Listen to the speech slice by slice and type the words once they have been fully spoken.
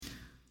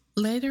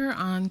Later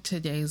on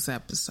today's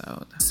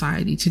episode,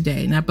 society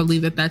today, and I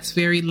believe that that's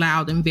very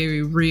loud and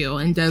very real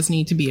and does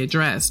need to be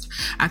addressed.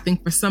 I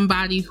think for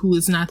somebody who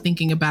is not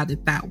thinking about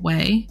it that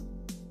way,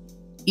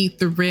 eat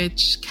the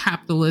rich,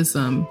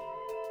 capitalism,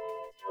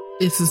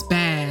 this is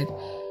bad.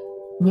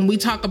 When we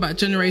talk about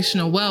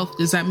generational wealth,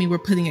 does that mean we're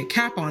putting a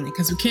cap on it?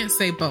 Because we can't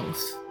say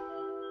both.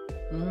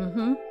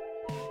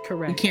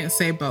 Correct. We can't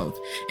say both.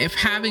 If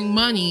having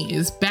money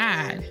is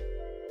bad,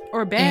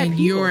 or bad and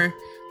people.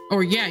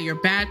 you're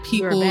bad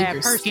people,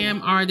 you're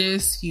scam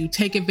artists, you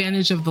take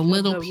advantage of the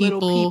little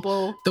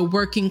people, the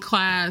working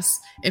class.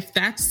 If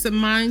that's the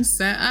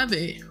mindset of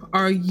it,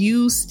 are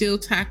you still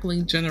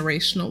tackling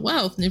generational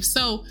wealth? And if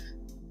so,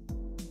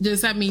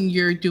 does that mean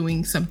you're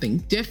doing something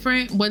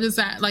different? What is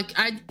that? Like,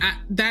 I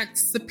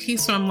that's the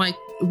piece where I'm like,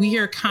 we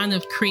are kind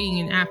of creating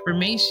an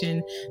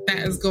affirmation that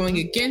is going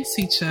against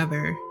each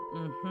other.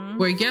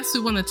 Where yes,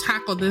 we want to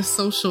tackle this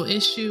social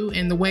issue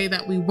and the way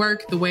that we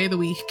work, the way that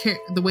we care,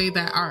 the way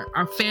that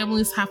our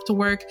families have to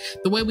work,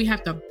 the way we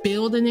have to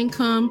build an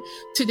income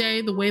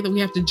today, the way that we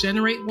have to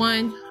generate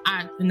one.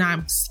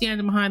 I'm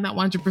standing behind that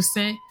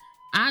 100%.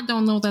 I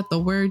don't know that the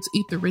words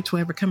 "eat the rich" will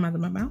ever come out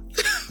of my mouth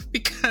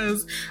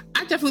because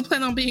I definitely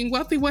plan on being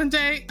wealthy one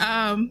day.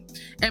 Am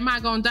I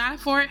going to die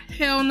for it?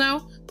 Hell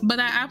no. But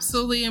I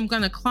absolutely am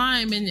going to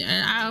climb, and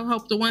I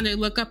hope to one day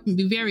look up and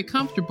be very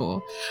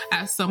comfortable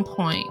at some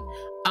point.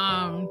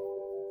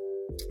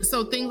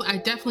 So things, I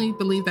definitely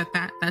believe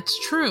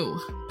that's true.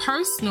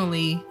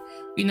 Personally,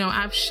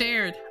 I've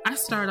shared, I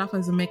started off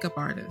as a makeup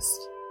artist.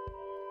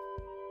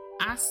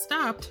 I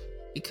stopped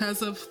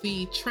because of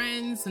the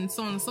trends and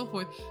so on and so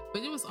forth,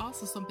 but it was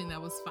also something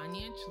that was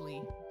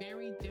financially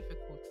very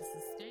difficult to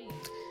sustain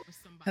for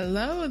somebody.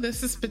 Hello,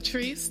 this is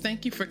Patrice.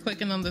 Thank you for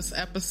clicking on this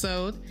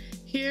episode.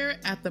 Here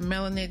at the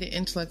Melanated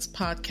Intellects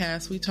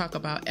podcast, we talk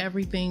about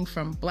everything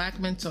from Black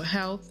mental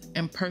health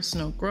and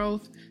personal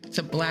growth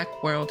to Black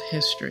world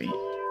history.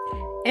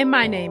 And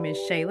my name is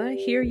Shayla.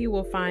 Here you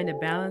will find a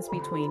balance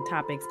between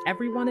topics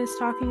everyone is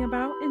talking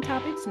about and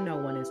topics no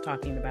one is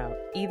talking about.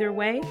 Either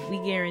way, we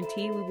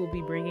guarantee we will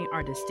be bringing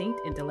our distinct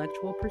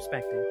intellectual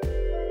perspective.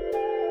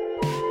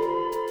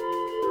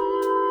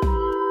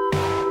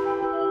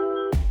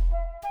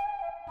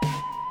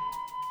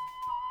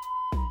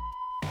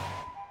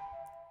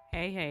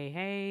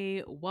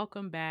 Hey,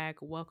 welcome back.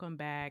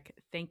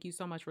 Thank you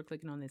so much for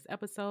clicking on this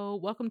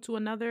episode. Welcome to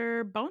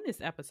another bonus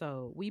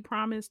episode. We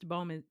promised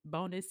bonus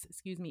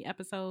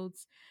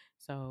episodes.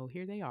 So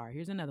here they are.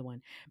 Here's another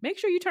one. Make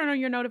sure you turn on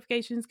your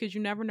notifications because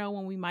you never know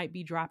when we might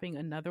be dropping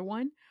another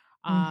one.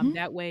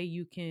 That way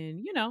you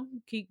can,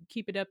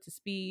 keep it up to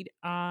speed.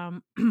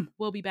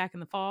 We'll be back in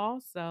the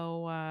fall.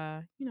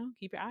 So,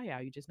 keep your eye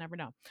out. You just never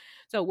know.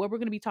 So what we're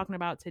going to be talking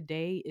about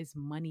today is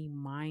money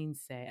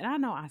mindset. And I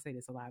know I say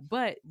this a lot,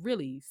 but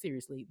really,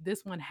 seriously,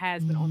 this one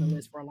has been on the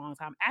list for a long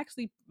time.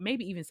 Actually,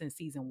 maybe even since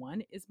season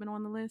 1, it's been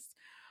on the list.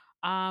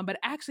 But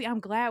actually, I'm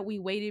glad we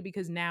waited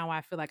because now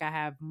I feel like I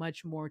have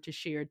much more to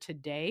share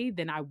today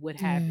than I would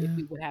have if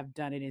we would have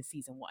done it in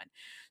season 1.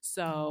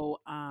 So,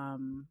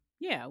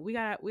 we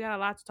got a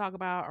lot to talk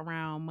about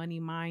around money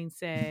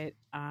mindset.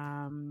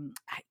 And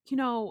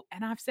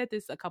I've said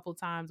this a couple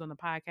times on the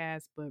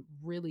podcast, but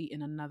really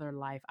in another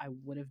life, I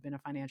would have been a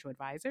financial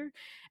advisor,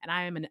 and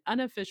I am an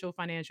unofficial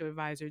financial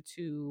advisor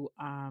to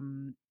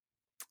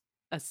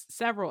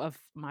several of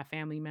my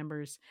family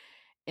members.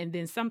 And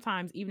then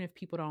sometimes, even if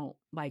people don't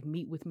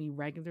meet with me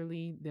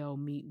regularly, they'll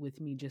meet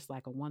with me just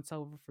like a once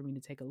over for me to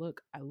take a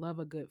look. I love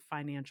a good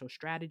financial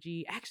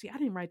strategy. Actually, I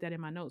didn't write that in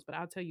my notes, but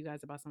I'll tell you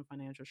guys about some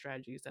financial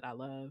strategies that I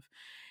love.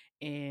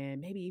 And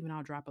maybe even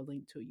I'll drop a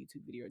link to a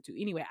YouTube video or two.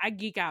 Anyway, I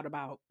geek out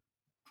about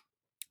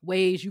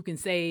ways you can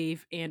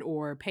save and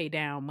or pay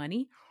down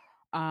money.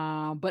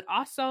 But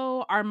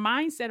also our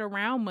mindset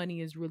around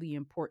money is really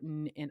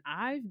important. And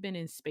I've been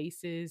in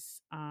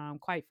spaces,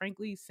 quite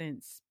frankly,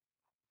 since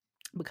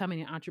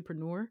becoming an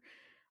entrepreneur.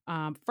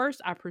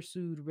 First, I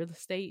pursued real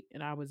estate,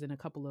 and I was in a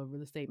couple of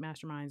real estate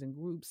masterminds and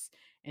groups.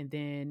 And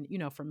then,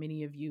 for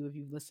many of you, if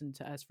you've listened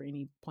to us for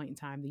any point in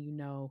time,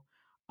 then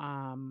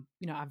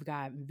I've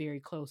gotten very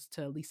close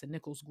to Lisa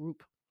Nichols'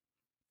 group.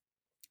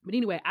 But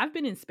anyway, I've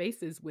been in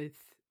spaces with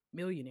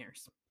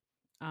millionaires,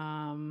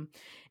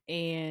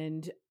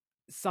 and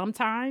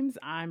sometimes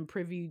I'm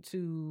privy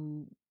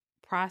to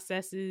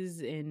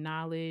processes and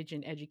knowledge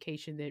and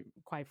education that,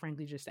 quite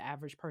frankly, just the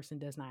average person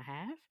does not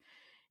have.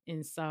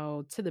 And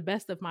so, to the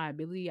best of my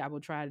ability, I will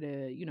try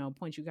to,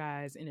 point you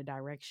guys in a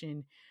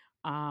direction.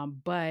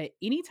 But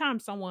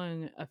anytime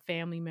a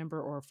family member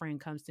or a friend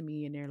comes to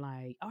me and they're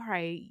like, all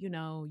right,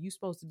 you're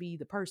supposed to be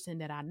the person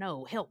that I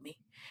know, help me.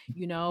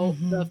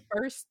 The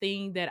first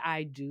thing that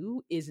I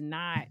do is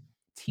not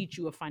teach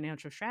you a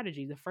financial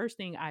strategy. The first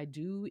thing I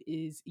do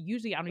is,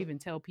 usually I don't even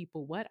tell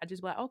people what. I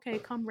just be like, okay,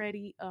 come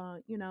ready,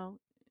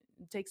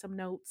 take some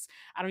notes.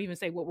 I don't even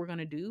say what we're going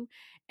to do.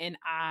 And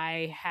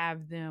I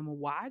have them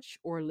watch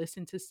or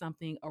listen to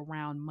something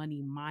around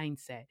money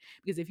mindset.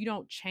 Because if you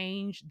don't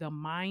change the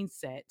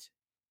mindset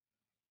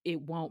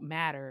it won't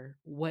matter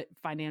what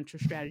financial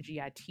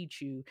strategy I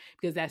teach you,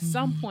 because at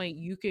some point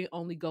you can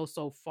only go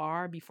so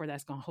far before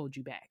that's going to hold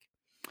you back.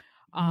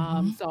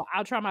 So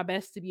I'll try my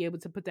best to be able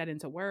to put that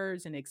into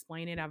words and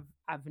explain it.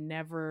 I've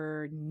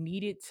never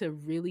needed to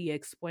really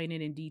explain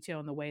it in detail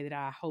in the way that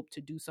I hope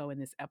to do so in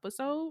this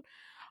episode.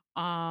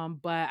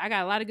 But I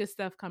got a lot of good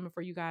stuff coming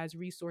for you guys,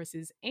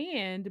 resources,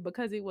 and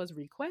because it was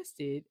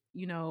requested,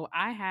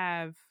 I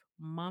have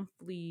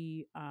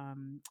monthly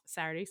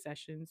Saturday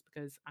sessions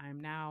because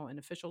I'm now an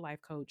official life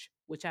coach,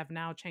 which I've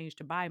now changed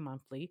to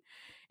bi-monthly.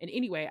 And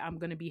anyway, I'm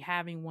going to be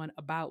having one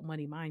about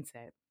money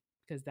mindset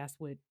because that's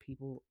what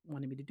people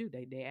wanted me to do.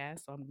 They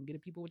asked, so I'm going to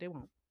get people what they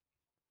want.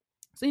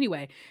 So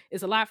anyway,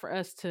 it's a lot for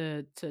us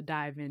to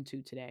dive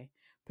into today.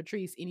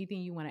 Patrice, anything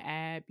you want to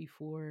add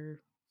before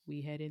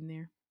we head in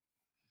there?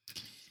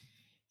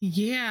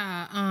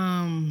 Yeah.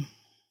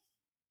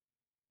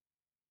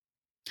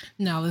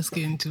 Now let's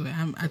get into it.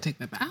 I take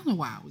that back. I don't know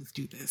why I always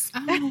do this.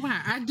 I don't know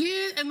why I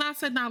did. And I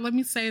said, no, let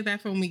me say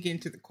that when we get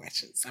into the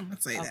questions. I'm going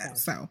to say that.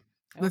 So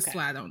let's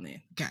slide on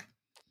in. Okay.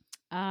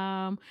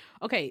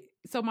 Okay.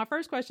 So my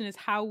first question is,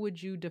 how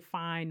would you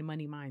define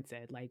money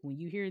mindset? Like when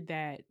you hear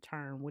that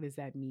term, what does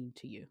that mean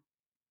to you?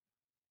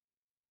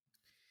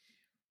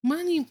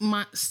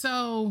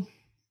 So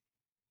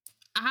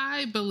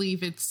I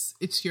believe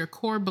it's your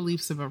core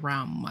beliefs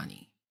around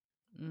money.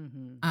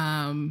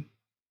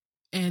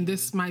 And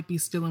this might be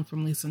stealing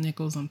from Lisa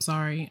Nichols. I'm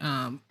sorry.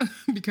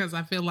 Because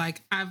I feel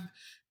like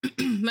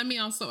let me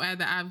also add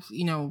that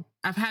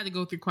I've had to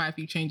go through quite a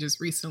few changes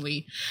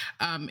recently.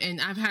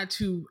 And I've had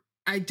to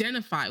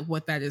identify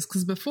what that is.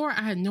 Because before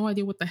I had no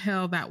idea what the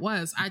hell that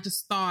was. I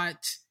just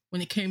thought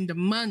when it came to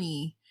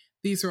money,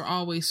 these were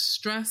always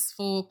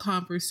stressful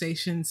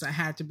conversations that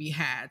had to be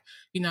had.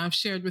 I've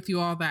shared with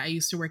you all that I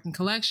used to work in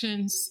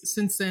collections.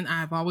 Since then,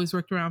 I've always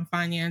worked around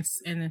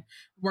finance and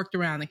worked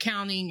around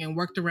accounting and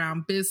worked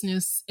around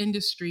business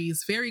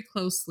industries very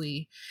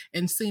closely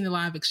and seen a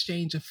lot of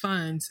exchange of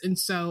funds. And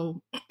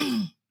so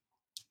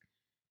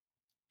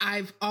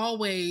I've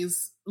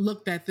always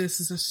looked at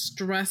this as a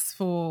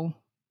stressful,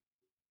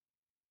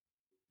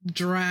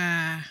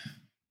 dry,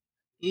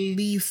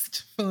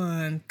 least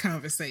fun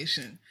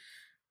conversation.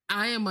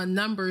 I am a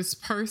numbers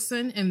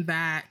person in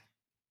that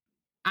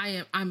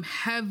I'm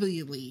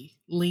heavily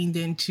leaned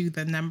into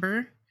the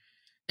number.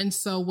 And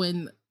so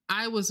when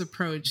I was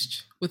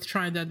approached with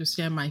trying to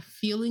understand my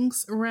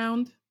feelings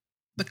around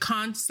the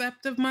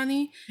concept of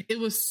money, it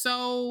was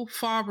so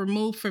far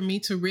removed for me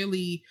to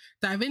really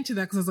dive into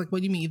that. Cause I was like, what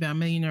do you mean either I'm a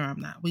millionaire or I'm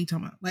not? What are you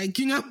talking about? Like,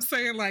 what I'm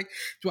saying? Like,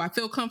 do I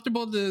feel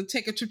comfortable to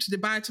take a trip to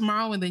Dubai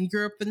tomorrow and then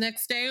Europe the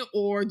next day?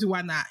 Or do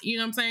I not? You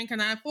know what I'm saying?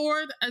 Can I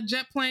afford a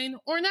jet plane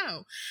or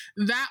no?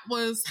 That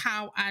was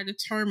how I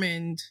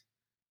determined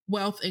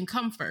wealth and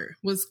comfort.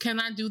 Was, can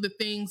I do the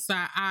things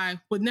that I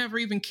would never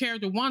even care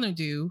to want to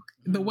do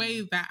the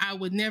way that I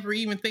would never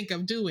even think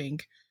of doing,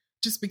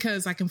 just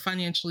because I can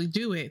financially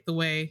do it the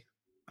way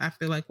I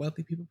feel like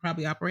wealthy people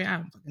probably operate. I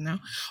don't fucking know.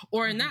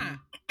 Or not.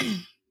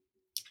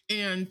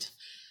 And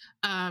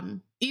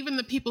even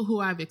the people who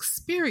I've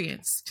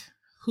experienced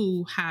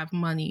who have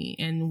money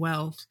and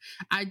wealth,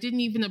 I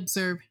didn't even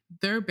observe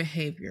their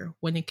behavior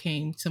when it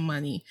came to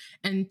money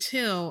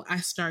until I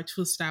started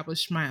to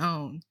establish my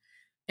own.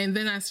 And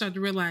then I started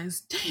to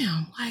realize,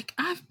 damn, like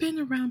I've been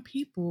around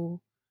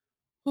people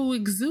who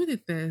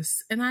exuded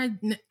this, and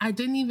I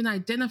didn't even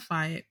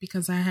identify it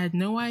because I had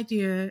no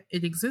idea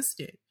it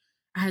existed.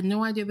 I had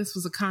no idea this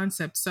was a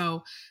concept.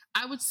 So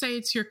I would say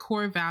it's your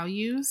core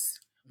values,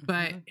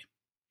 but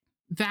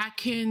that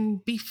can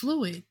be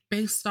fluid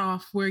based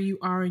off where you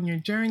are in your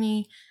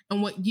journey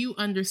and what you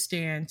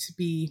understand to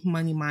be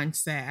money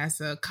mindset as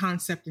a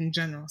concept in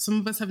general. Some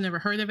of us have never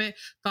heard of it,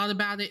 thought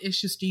about it. It's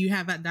just, do you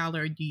have that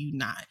dollar or do you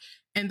not?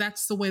 And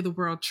that's the way the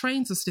world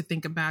trains us to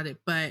think about it.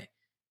 But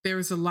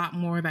there's a lot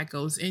more that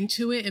goes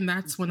into it. And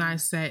that's when I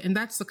say, and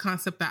that's the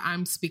concept that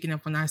I'm speaking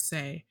of when I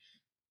say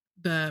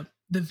the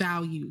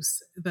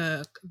values,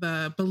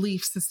 the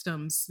belief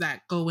systems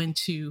that go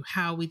into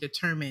how we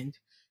determine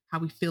how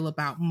we feel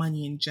about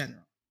money in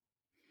general.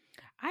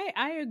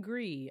 I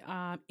agree.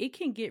 It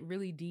can get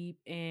really deep,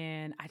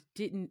 and I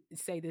didn't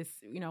say this,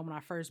 when I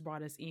first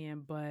brought us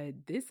in, but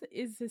this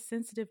is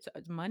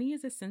money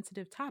is a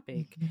sensitive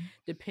topic,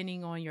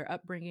 depending on your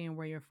upbringing and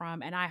where you're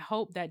from. And I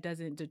hope that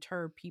doesn't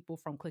deter people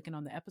from clicking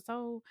on the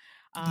episode.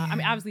 I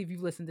mean, obviously, if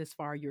you've listened this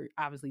far, you're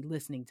obviously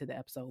listening to the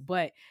episode,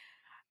 but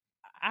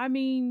I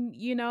mean,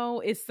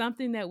 it's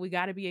something that we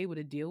got to be able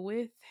to deal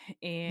with,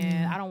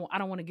 and I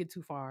don't want to get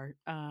too far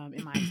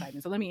in my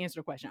excitement. So let me answer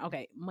the question.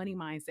 Okay, money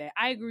mindset.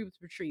 I agree with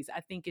Patrice.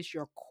 I think it's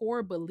your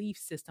core belief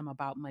system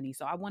about money.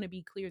 So I want to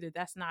be clear that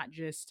that's not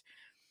just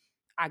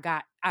I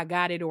got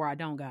it or I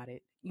don't got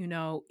it.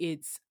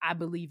 I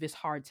believe it's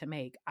hard to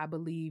make. I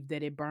believe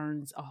that it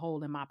burns a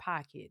hole in my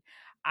pocket.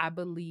 I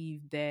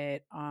believe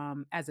that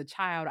as a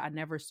child, I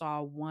never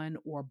saw one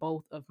or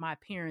both of my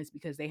parents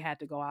because they had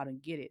to go out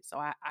and get it. So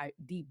I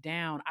deep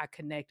down, I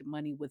connect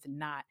money with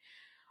not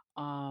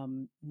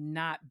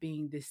not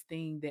being this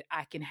thing that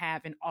I can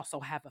have and also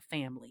have a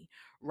family,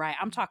 right?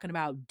 I'm talking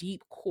about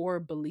deep core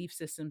belief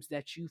systems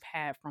that you've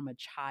had from a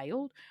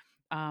child.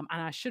 And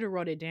I should have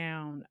wrote it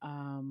down,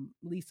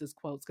 Lisa's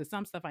quotes, because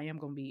some stuff I am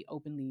going to be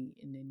openly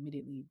and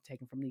admittedly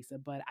taken from Lisa,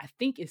 but I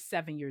think it's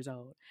 7 years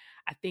old.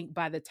 I think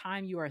by the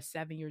time you are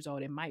 7 years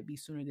old, it might be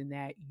sooner than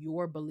that,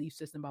 your belief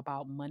system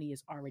about money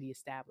is already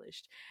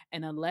established.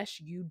 And unless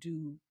you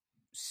do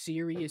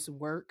serious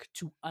work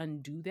to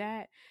undo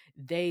that,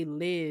 they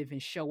live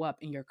and show up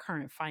in your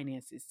current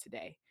finances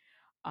today.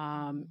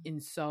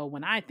 And so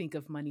when I think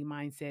of money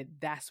mindset,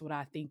 that's what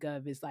I think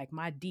of is like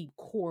my deep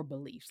core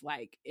beliefs.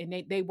 Like,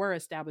 and they were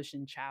established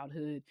in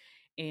childhood.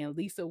 And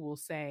Lisa will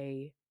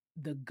say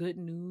the good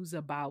news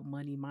about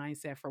money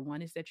mindset, for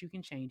one, is that you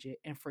can change it.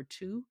 And for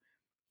two,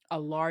 a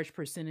large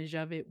percentage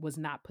of it was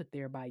not put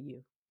there by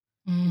you.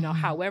 You know,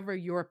 however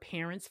your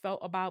parents felt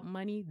about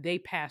money, they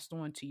passed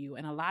on to you.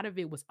 And a lot of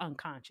it was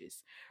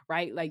unconscious,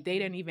 right? Like they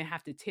didn't even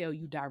have to tell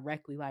you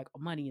directly, like, oh,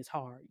 money is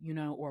hard, you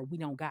know, or we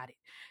don't got it.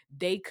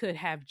 They could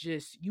have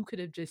just, you could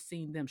have just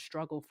seen them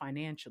struggle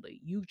financially.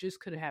 You just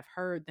could have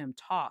heard them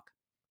talk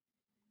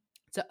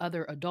to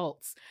other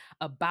adults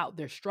about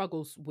their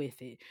struggles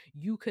with it.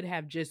 You could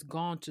have just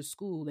gone to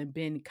school and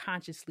been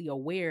consciously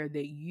aware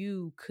that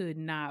you could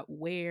not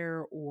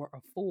wear or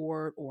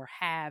afford or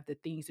have the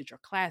things that your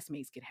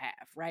classmates could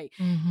have, right?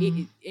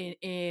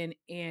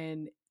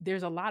 And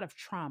there's a lot of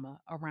trauma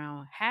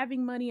around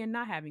having money and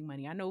not having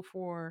money. I know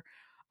for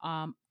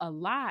a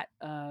lot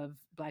of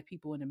Black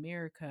people in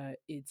America,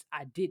 it's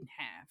I didn't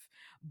have.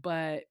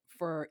 But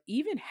for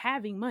even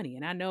having money,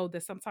 and I know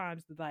that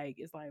sometimes like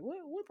it's like,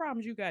 what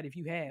problems you got if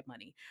you had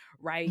money,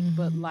 right?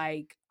 But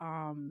like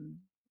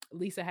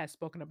Lisa has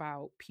spoken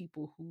about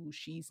people who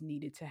she's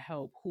needed to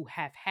help who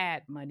have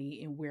had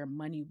money and where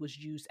money was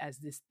used as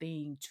this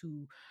thing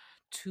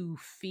to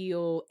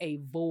fill a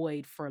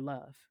void for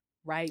love,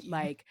 right?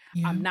 Like,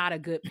 I'm not a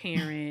good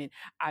parent.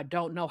 I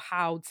don't know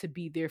how to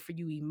be there for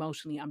you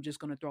emotionally. I'm just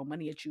going to throw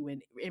money at you.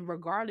 And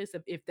regardless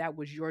of if that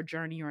was your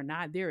journey or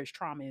not, there is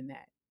trauma in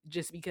that.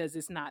 Just because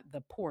it's not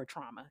the poor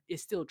trauma,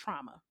 it's still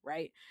trauma,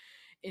 right?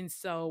 And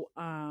so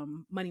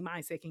money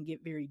mindset can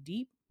get very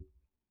deep.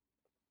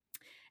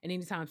 And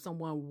anytime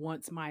someone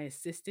wants my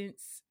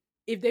assistance,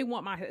 if they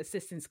want my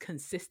assistance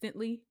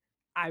consistently,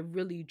 I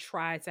really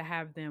try to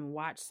have them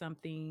watch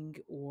something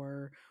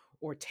or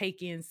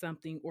take in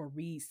something or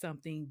read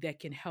something that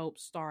can help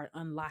start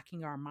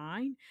unlocking our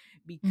mind,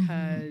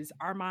 because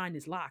our mind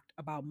is locked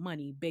about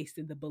money based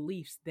in the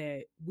beliefs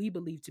that we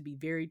believe to be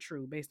very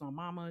true based on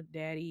mama,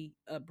 daddy,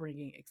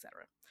 upbringing,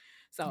 etc.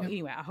 So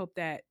anyway, I hope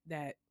that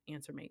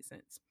answer made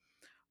sense.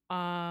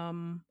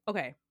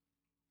 Okay.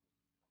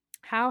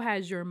 How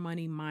has your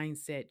money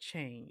mindset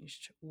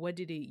changed? What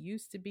did it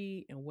used to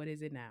be and what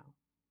is it now?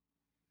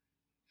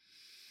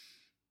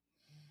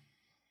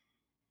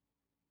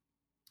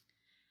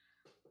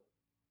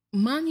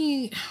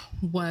 Money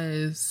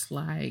was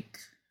like,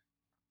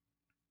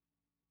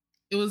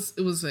 it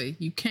was a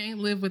you can't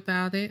live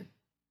without it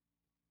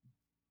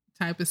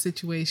type of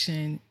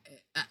situation.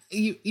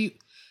 You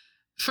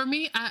for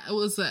me, it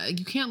was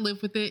you can't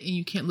live with it and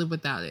you can't live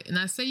without it. And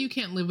I say you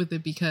can't live with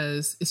it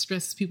because it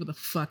stresses people the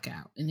fuck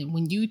out. And then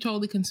when you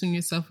totally consume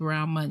yourself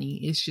around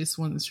money, it's just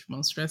one of the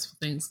most stressful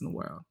things in the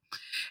world.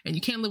 And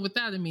you can't live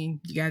without it. I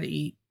mean, you got to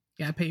eat,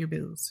 you got to pay your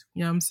bills.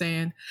 You know what I'm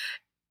saying?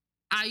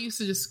 I used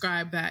to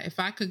describe that if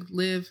I could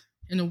live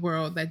in a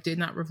world that did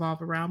not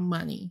revolve around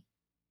money,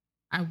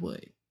 I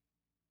would.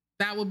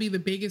 That would be the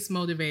biggest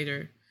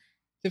motivator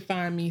to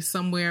find me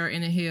somewhere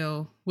in a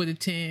hill with a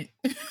tent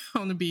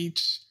on the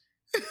beach,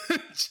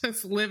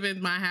 just living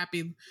my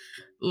happy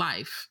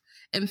life.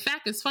 In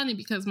fact, it's funny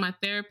because my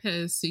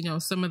therapist, you know,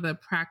 some of the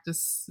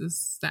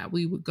practices that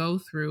we would go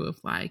through of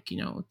like, you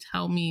know,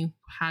 tell me,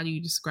 how do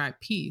you describe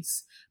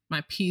peace?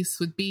 My peace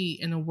would be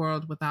in a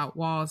world without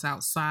walls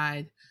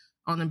outside,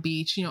 on a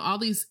beach, you know, all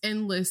these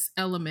endless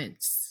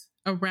elements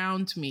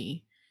around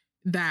me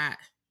that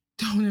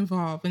don't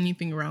involve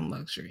anything around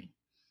luxury.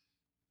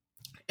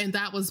 And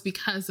that was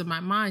because of my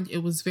mind.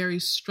 It was very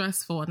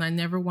stressful and I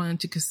never wanted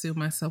to consume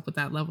myself with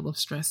that level of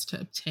stress to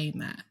obtain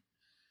that.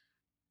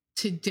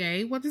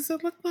 Today, what does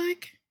it look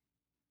like?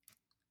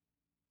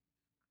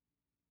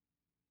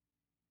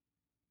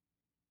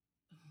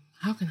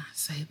 How can I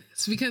say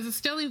this? Because it's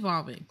still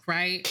evolving,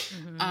 right?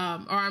 Or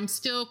I'm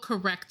still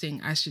correcting,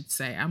 I should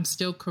say. I'm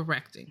still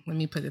correcting. Let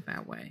me put it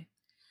that way.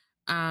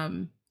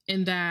 In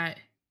that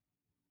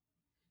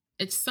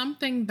it's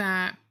something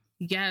that,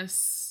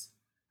 yes,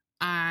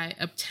 I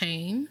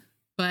obtain,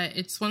 but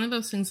it's one of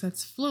those things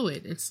that's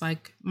fluid. It's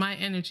like my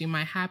energy,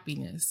 my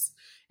happiness.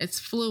 It's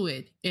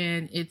fluid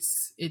and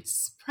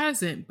it's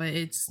present, but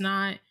it's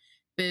not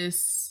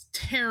this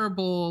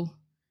terrible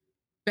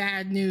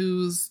bad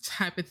news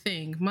type of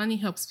thing. Money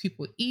helps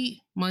people eat.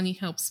 Money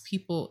helps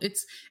people.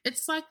 It's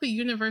like the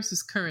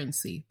universe's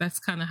currency. That's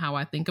kind of how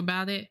I think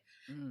about it.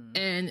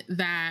 And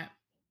that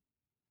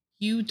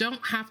you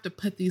don't have to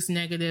put these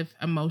negative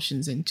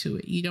emotions into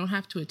it. You don't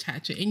have to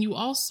attach it. And you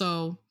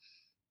also,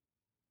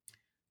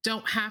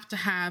 don't have to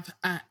have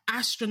an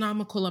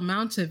astronomical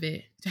amount of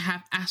it to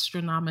have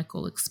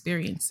astronomical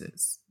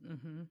experiences.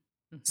 Mm-hmm.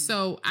 Mm-hmm.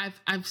 So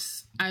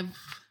I've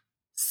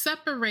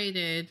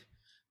separated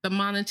the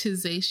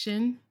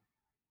monetization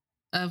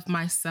of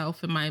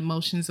myself and my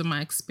emotions and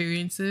my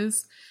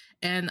experiences,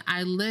 and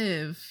I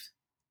live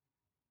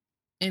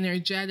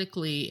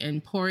energetically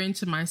and pour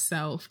into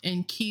myself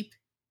and keep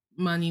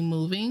money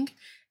moving.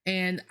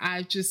 And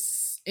I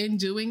just, in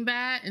doing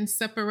that and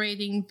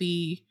separating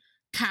the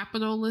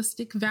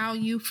capitalistic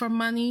value from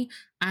money,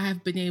 I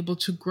have been able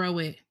to grow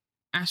it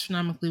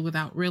astronomically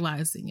without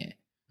realizing it.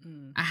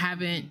 Mm-hmm. I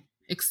haven't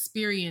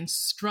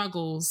experienced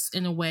struggles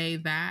in a way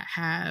that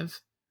have,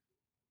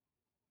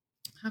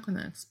 how can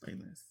I explain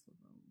this?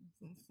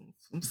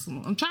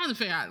 I'm trying to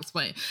figure out how to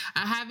explain.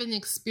 I haven't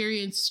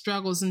experienced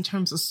struggles in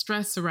terms of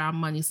stress around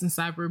money since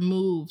I've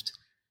removed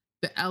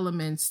the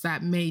elements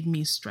that made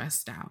me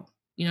stressed out.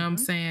 You know what I'm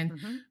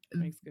saying?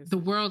 The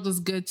world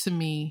is good to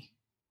me.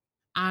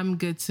 I'm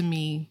good to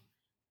me.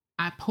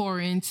 I pour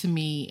into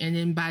me. And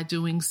then by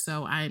doing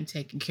so, I am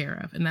taken care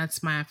of. And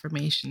that's my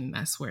affirmation. And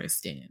that's where it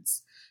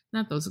stands.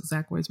 Not those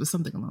exact words, but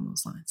something along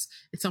those lines.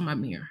 It's on my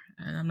mirror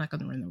and I'm not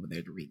going to run over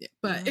there to read it.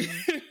 But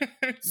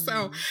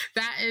so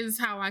that is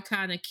how I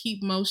kind of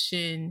keep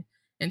motion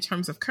in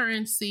terms of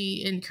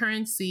currency. And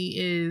currency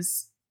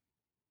is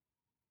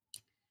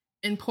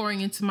in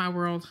pouring into my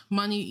world.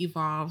 Money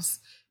evolves.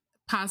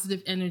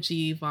 Positive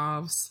energy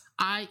evolves.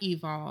 I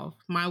evolve.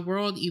 My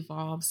world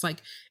evolves.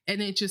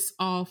 And it just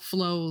all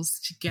flows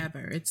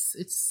together.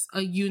 It's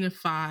a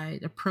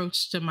unified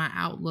approach to my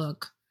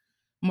outlook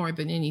more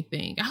than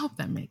anything. I hope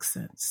that makes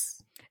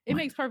sense. It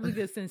makes perfectly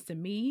good sense to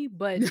me,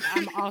 but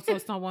I'm also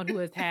someone who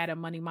has had a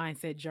money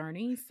mindset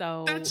journey.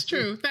 So that's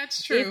true.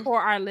 That's true. If for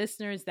our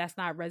listeners that's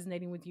not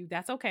resonating with you,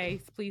 that's okay.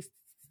 Please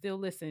still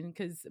listen,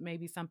 because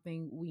maybe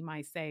something we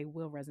might say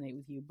will resonate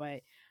with you.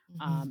 But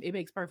it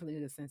makes perfectly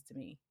good sense to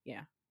me.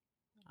 Yeah.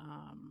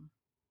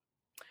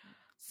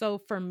 So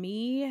for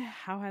me,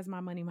 how has my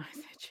money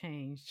mindset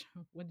changed?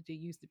 What did it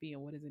used to be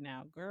and what is it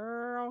now?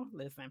 Girl,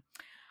 listen.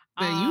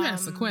 You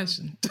asked the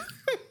question.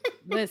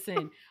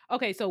 Listen.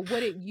 Okay, so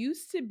what it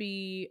used to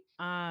be,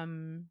 I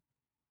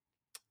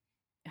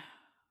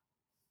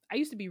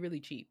used to be really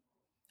cheap.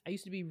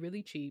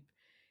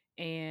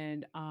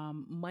 And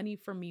money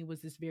for me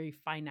was this very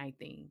finite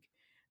thing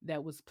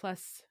that was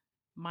plus,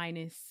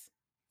 minus,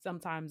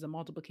 sometimes a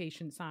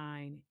multiplication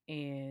sign,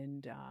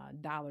 and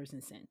dollars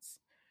and cents.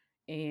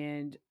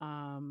 And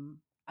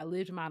I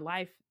lived my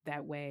life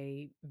that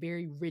way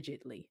very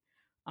rigidly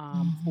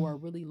for a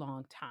really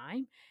long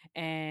time.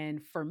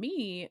 And for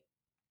me,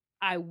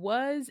 I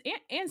was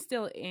and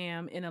still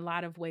am in a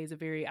lot of ways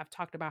I've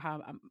talked about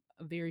how I'm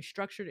a very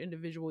structured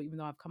individual, even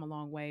though I've come a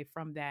long way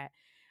from that.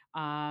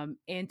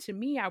 And to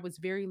me, I was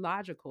very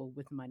logical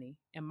with money.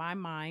 In my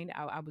mind,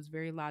 I was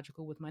very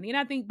logical with money. And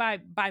I think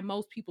by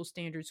most people's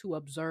standards who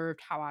observed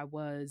how I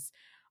was,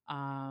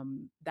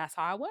 that's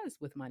how I was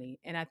with money.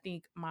 And I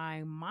think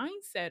my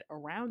mindset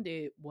around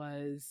it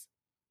was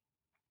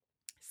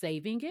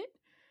saving it.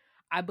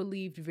 I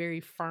believed very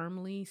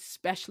firmly,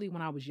 especially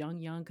when I was young,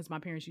 because my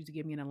parents used to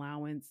give me an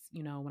allowance,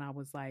 when I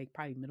was like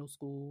probably middle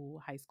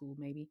school, high school,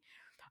 maybe.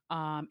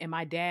 And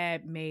my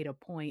dad made a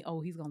point,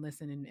 he's going to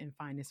listen and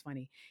find this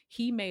funny.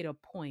 He made a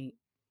point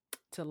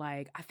to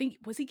I think,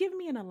 was he giving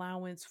me an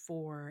allowance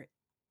for,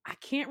 I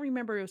can't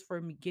remember if it was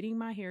for me getting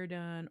my hair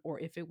done or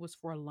if it was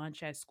for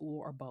lunch at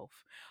school or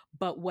both.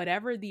 But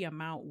whatever the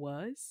amount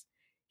was,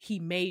 he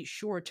made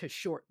sure to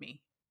short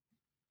me.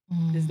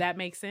 Does that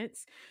make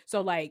sense?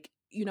 So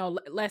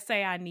let's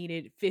say I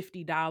needed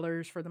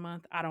 $50 for the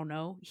month. I don't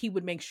know. He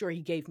would make sure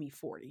he gave me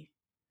 40.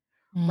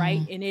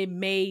 Right. And it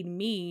made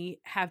me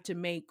have to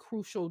make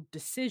crucial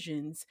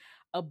decisions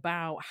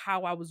about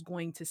how I was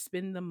going to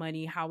spend the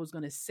money, how I was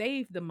going to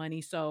save the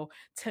money. So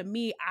to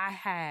me, I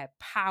had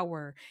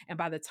power. And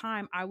by the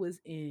time I was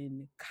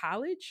in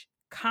college,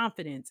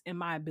 confidence in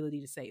my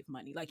ability to save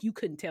money. You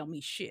couldn't tell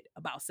me shit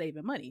about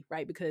saving money.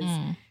 Right. Because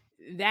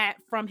that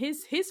from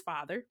his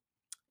father,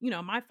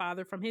 my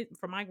father, from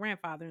my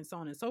grandfather, and so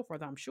on and so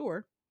forth, I'm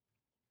sure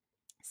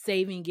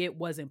saving it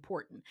was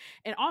important.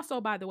 And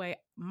also, by the way,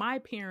 my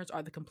parents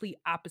are the complete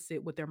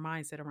opposite with their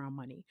mindset around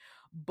money.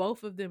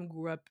 Both of them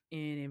grew up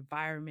in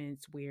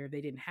environments where they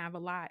didn't have a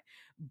lot,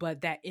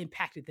 but that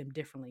impacted them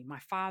differently. My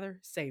father,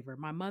 saver.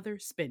 My mother,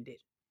 spend it.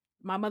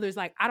 My mother's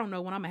like, I don't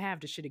know when I'm gonna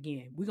have this shit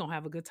again. We're gonna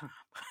have a good time.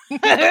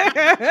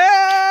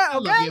 I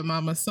love your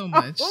mama so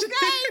much.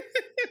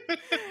 Okay.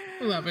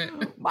 Love it.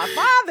 My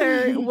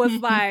father was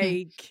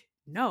like,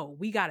 no,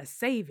 we got to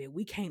save it.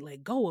 We can't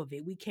let go of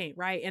it. We can't,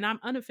 right? And I'm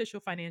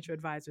unofficial financial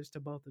advisors to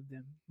both of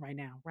them right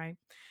now, right?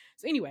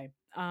 So anyway,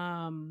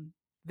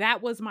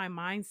 that was my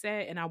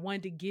mindset. And I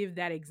wanted to give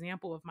that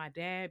example of my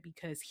dad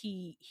because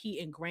he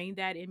ingrained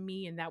that in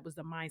me. And that was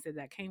the mindset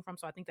that came from.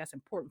 So I think that's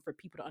important for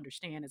people to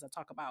understand as I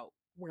talk about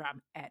where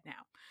I'm at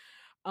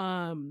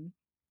now.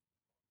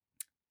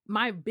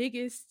 My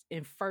biggest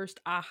and first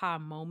aha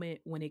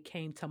moment when it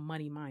came to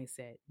money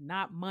mindset,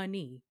 not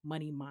money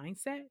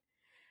mindset,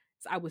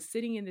 So I was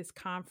sitting in this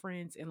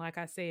conference, and like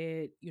I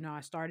said,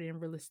 I started in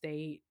real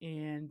estate,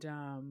 and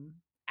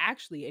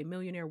actually a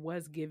millionaire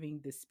was giving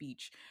this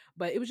speech,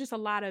 but it was just a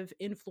lot of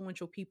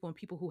influential people and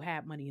people who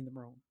had money in the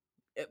room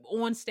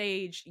on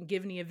stage and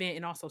giving the event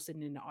and also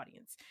sitting in the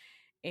audience.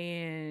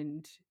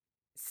 And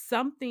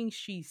something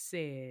she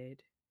said,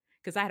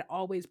 because I had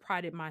always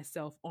prided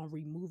myself on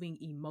removing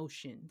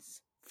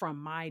emotions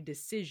from my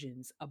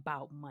decisions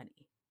about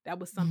money. That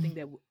was something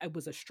that it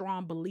was a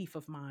strong belief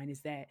of mine,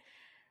 is that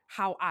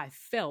how I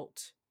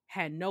felt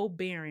had no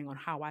bearing on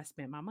how I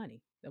spent my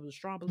money. That was a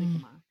strong belief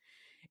of mine.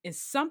 And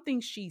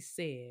something she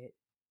said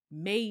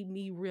made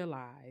me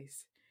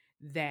realize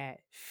that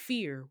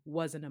fear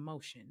was an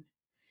emotion,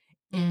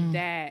 and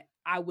that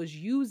I was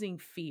using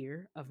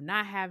fear of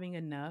not having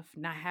enough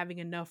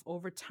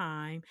over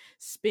time,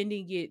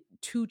 spending it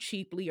too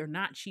cheaply or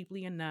not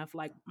cheaply enough.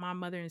 Like my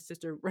mother and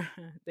sister,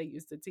 they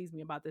used to tease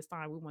me about this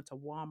time. We went to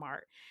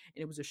Walmart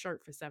and it was a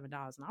shirt for $7. And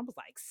I was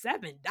like,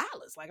 $7?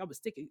 Like I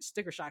was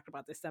sticker shocked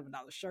about this $7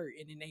 shirt.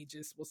 And then they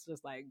was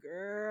just like,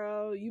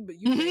 girl, you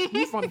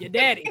from your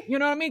daddy. You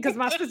know what I mean? Because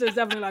my sister is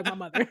definitely like my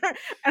mother.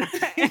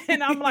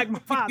 And I'm like my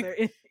father,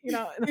 in a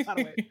lot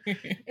of ways.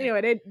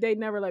 Anyway, they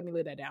never let me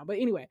live that down. But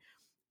anyway,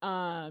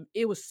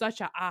 it was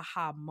such an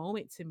aha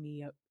moment to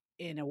me,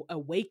 and an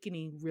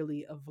awakening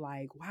really of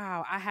like,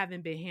 wow, I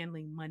haven't been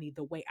handling money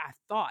the way I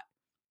thought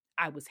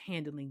I was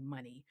handling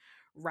money.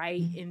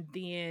 Right. And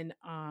then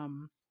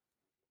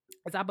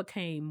as I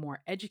became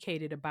more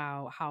educated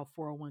about how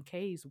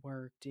 401ks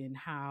worked and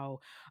how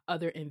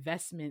other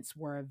investments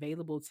were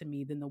available to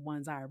me than the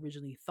ones I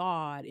originally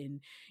thought.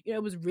 And,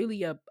 it was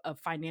really a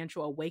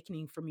financial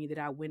awakening for me that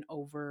I went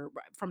over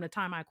from the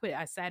time I quit.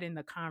 I sat in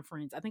the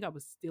conference. I think I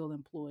was still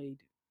employed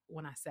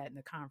when I sat in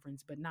the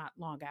conference, but not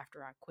long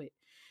after I quit.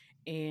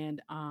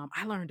 And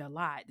I learned a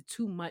lot,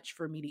 too much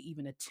for me to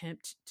even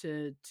attempt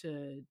to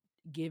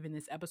give in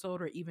this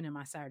episode or even in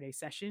my Saturday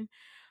session.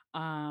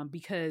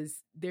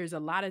 Because there's a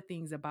lot of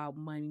things about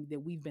money that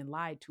we've been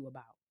lied to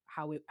about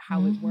how it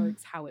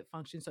works, how it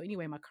functions. So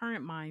anyway, my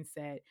current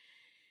mindset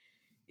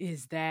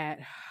is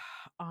that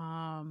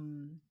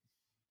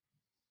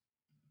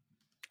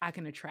I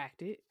can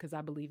attract it because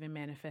I believe in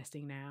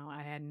manifesting now.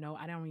 I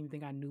don't even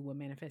think I knew what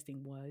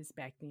manifesting was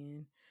back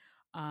then.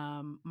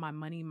 My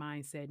money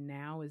mindset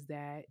now is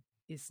that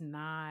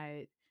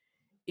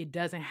it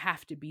doesn't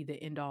have to be the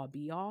end all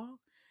be all.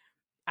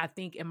 I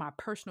think in my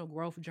personal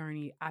growth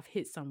journey, I've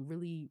hit some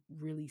really,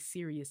 really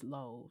serious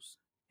lows.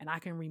 And I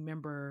can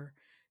remember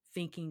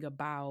thinking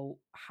about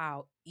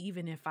how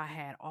even if I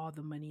had all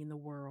the money in the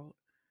world,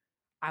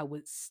 I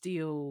would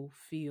still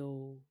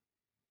feel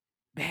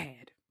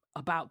bad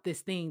about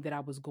this thing that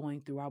I was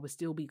going through. I would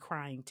still be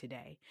crying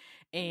today.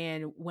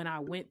 And when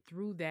I went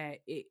through that,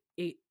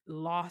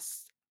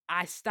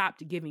 I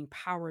stopped giving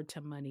power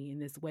to money in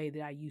this way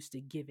that I used to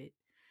give it.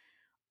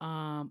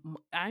 I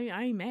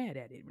ain't mad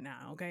at it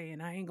now, okay?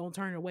 And I ain't gonna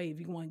turn it away if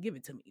you want to give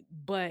it to me.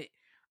 But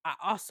I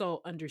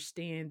also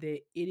understand that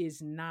it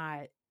is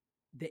not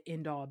the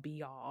end all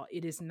be all.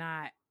 It is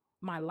not,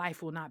 my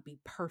life will not be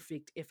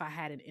perfect if I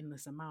had an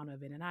endless amount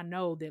of it. And I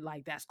know that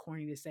like that's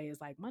corny to say, it's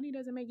like money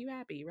doesn't make you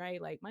happy,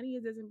 right? Like money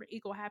doesn't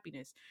equal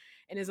happiness.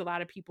 And there's a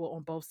lot of people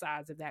on both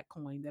sides of that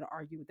coin that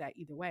argue with that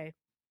either way.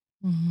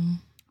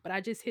 But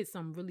I just hit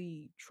some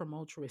really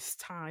tumultuous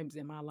times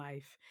in my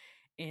life.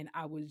 And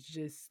I was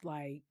just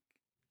like,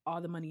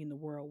 all the money in the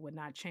world would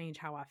not change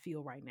how I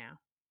feel right now.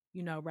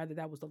 Rather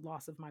that was the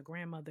loss of my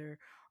grandmother,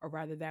 or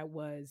rather that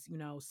was,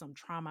 some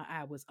trauma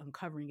I was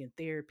uncovering in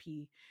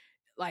therapy.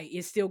 Like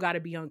it's still got to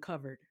be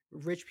uncovered.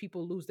 Rich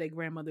people lose their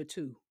grandmother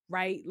too,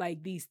 right?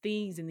 Like these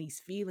things and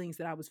these feelings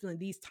that I was feeling,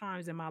 these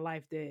times in my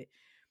life that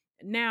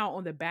now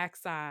on the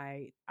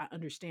backside, I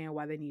understand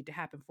why they need to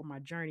happen for my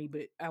journey.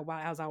 But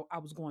as I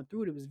was going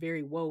through it, it was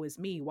very woe is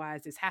me. Why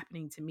is this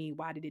happening to me?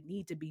 Why did it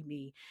need to be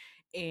me?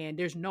 And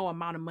there's no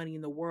amount of money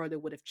in the world that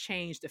would have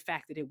changed the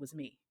fact that it was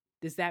me.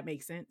 Does that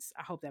make sense?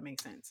 I hope that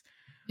makes sense.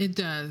 It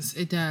does.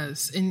 It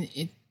does. And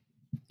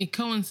it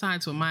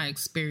coincides with my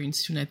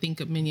experience too. And I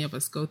think many of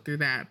us go through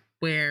that,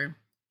 where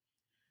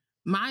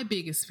my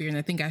biggest fear, and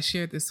I think I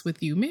shared this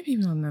with you, maybe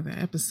even on another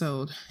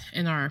episode,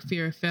 in our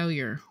fear of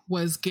failure,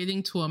 was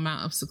getting to an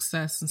amount of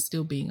success and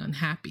still being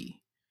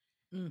unhappy.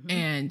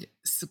 And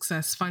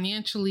success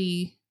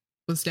financially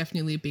was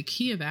definitely a big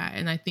key of that.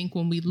 And I think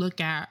when we look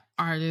at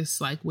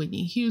artists like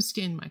Whitney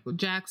Houston, Michael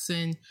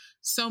Jackson,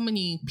 so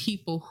many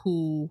people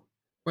who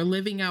were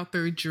living out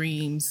their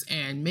dreams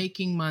and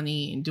making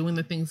money and doing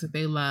the things that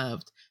they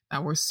loved,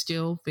 that were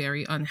still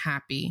very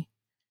unhappy.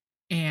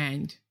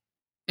 And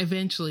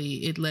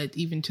eventually it led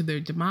even to their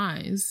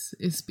demise,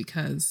 is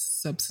because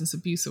substance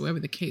abuse, or whatever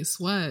the case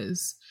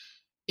was,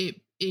 it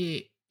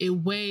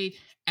weighed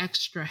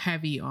extra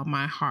heavy on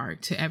my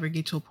heart to ever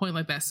get to a point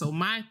like that. So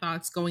my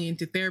thoughts going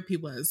into therapy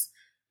was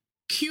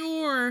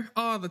cure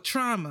all the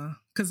trauma,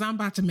 because I'm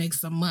about to make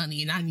some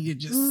money and I need to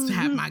just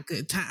have my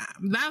good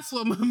time. That's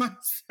what my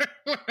mindset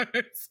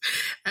was.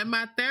 And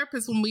my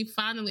therapist, when we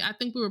finally, I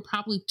think we were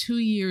probably 2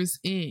 years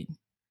in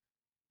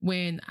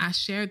when I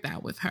shared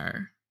that with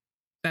her.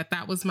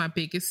 that was my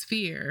biggest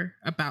fear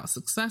about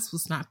success,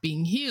 was not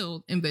being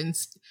healed, and then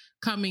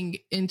coming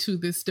into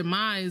this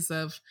demise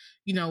of,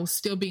 you know,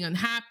 still being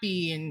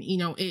unhappy, and, you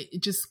know,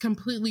 it just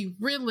completely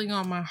riddling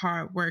on my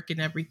hard work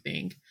and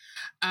everything.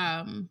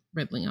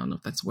 Riddling, I don't know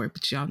if that's a word,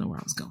 but y'all know where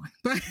I was going,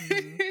 but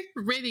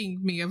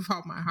ridding me of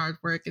all my hard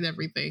work and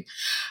everything.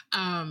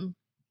 And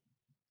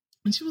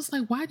she was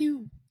like,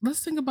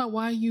 let's think about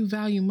why you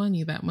value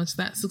money that much.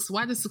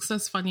 Why does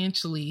success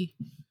financially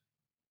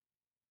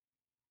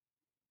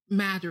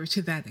matter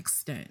to that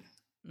extent?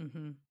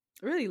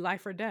 Really,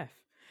 life or death.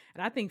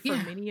 And I think for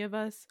many of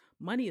us,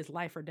 money is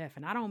life or death.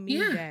 And I don't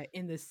mean that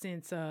in the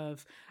sense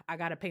of I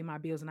got to pay my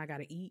bills and I got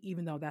to eat,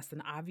 even though that's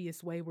an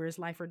obvious way where it's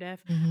life or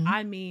death.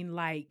 I mean,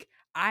 like,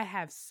 I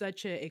have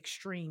such an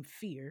extreme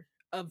fear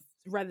of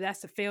whether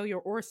that's a failure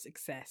or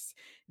success,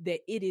 that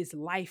it is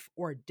life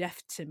or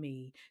death to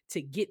me to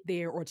get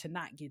there or to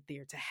not get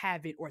there, to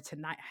have it or to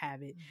not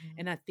have it.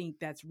 And I think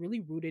that's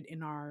really rooted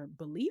in our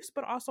beliefs,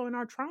 but also in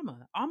our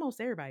trauma. Almost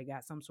everybody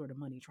got some sort of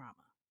money trauma.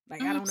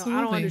 Like, I don't know.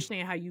 I don't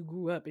understand how you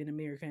grew up in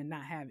America and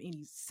not have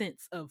any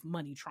sense of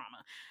money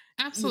trauma.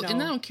 Absolutely. You know?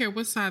 And I don't care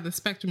what side of the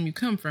spectrum you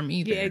come from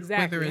either. Yeah,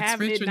 exactly. Whether it's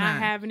having rich it, or not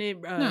having it,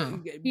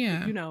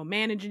 you know,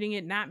 managing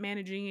it, not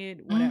managing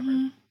it,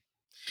 whatever.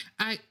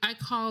 I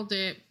called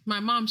it, my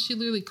mom, she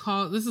literally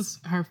called, this is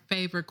her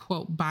favorite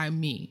quote by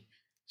me.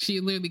 She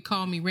literally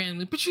called me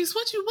randomly, Patrice,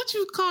 what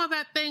you call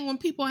that thing when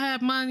people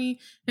have money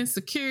and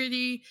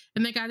security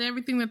and they got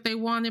everything that they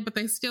wanted, but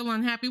they still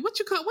unhappy? What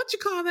you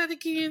call that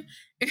again?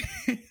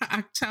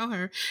 I tell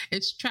her,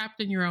 it's trapped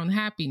in your own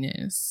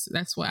happiness.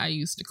 That's what I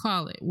used to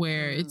call it,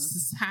 where it's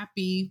this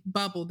happy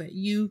bubble that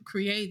you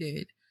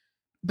created,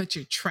 but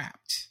you're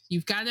trapped.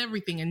 You've got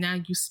everything and now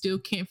you still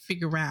can't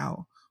figure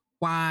out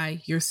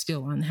why you're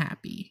still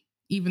unhappy,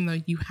 even though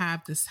you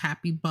have this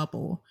happy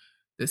bubble,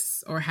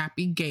 or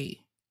happy gate.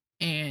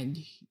 And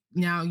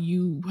now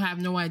you have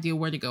no idea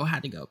where to go, how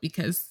to go,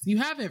 because you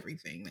have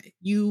everything that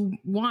you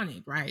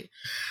wanted, right?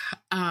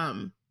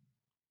 And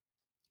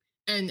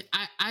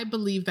I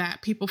believe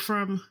that people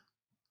from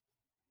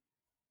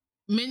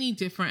many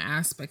different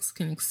aspects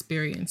can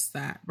experience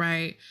that,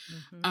 right?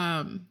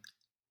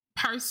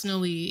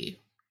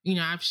 Personally, you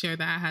know, I've shared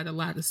that I had a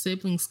lot of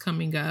siblings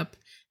coming up,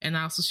 and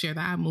I also share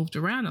that I moved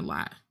around a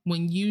lot.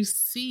 When you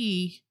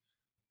see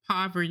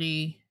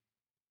poverty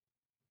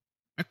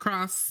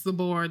across the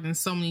board in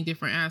so many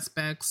different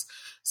aspects,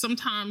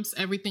 sometimes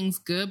everything's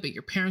good, but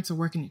your parents are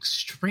working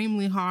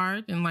extremely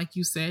hard. And like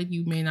you said,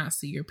 you may not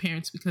see your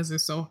parents because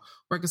they're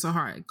working so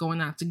hard,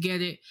 going out to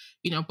get it.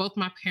 You know, both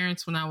my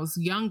parents, when I was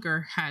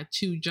younger, had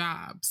 2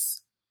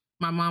 jobs.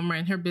 My mom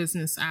ran her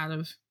business out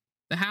of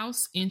the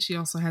house, and she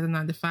also had a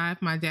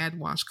 9-to-5. My dad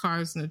washed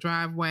cars in the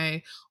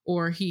driveway,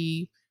 or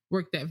he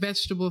worked at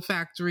vegetable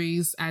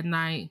factories at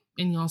night,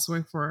 and he also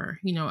worked for,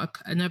 you know,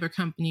 another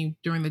company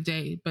during the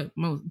day, but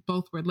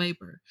both were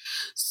labor.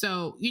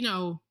 So, you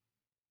know,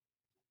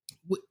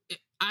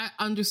 I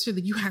understood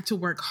that you had to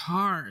work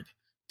hard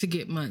to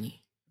get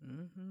money.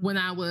 When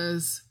I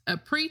was a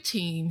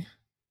preteen,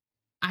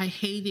 I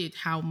hated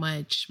how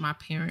much my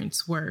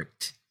parents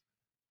worked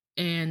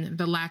and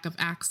the lack of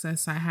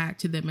access I had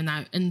to them.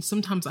 And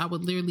sometimes I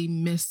would literally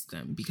miss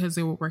them because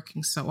they were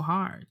working so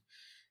hard.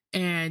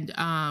 And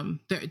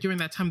during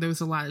that time, there was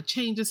a lot of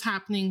changes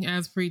happening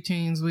as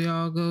preteens. We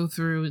all go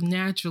through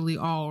naturally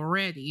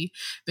already.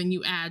 Then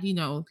you add, you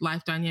know,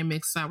 life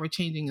dynamics that were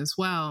changing as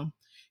well.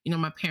 You know,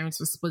 my parents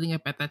were splitting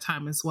up at that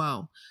time as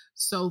well.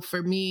 So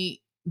for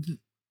me,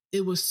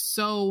 it was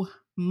so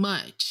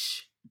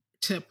much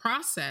to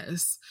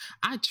process.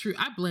 I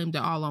blamed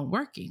it all on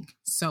working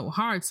so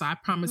hard. So I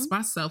promised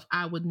myself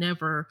I would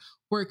never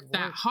work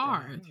that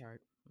hard.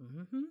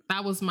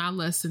 That was my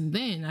lesson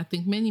then. I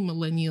think many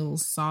millennials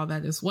saw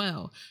that as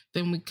well.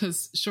 Then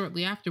because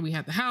shortly after we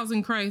had the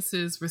housing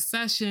crisis,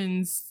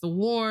 recessions, the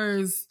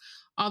wars,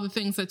 all the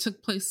things that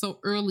took place so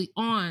early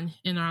on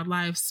in our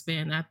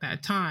lifespan at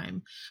that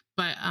time.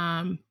 But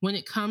when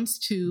it comes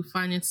to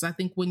finances, I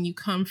think when you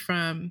come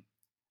from,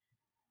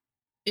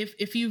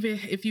 if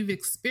you've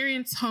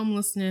experienced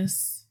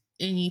homelessness,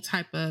 any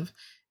type of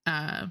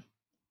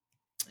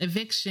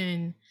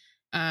eviction,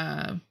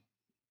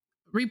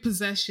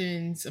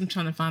 repossessions, I'm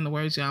trying to find the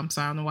words, y'all. I'm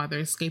sorry, I don't know why they're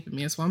escaping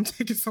me. That's why I'm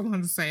taking so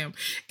long to say them.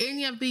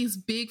 Any of these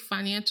big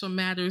financial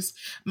matters,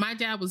 my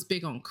dad was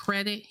big on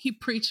credit. He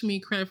preached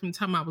me credit from the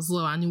time I was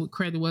little. I knew what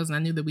credit was, and I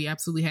knew that we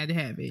absolutely had to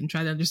have it and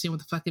try to understand what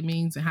the fuck it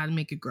means and how to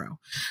make it grow.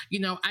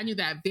 You know, I knew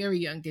that at very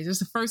young age. That's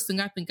the first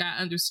thing I think I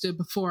understood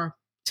before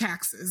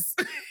taxes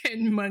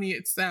and money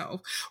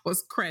itself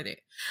was credit,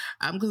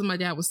 because my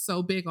dad was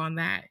so big on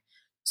that.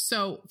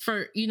 So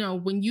for, you know,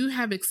 when you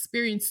have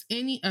experienced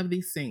any of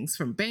these things,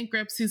 from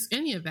bankruptcies,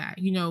 any of that,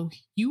 you know,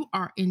 you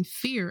are in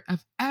fear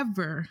of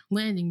ever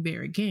landing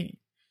there again.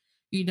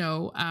 You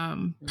know,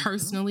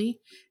 personally,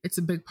 it's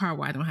a big part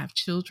why I don't have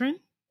children.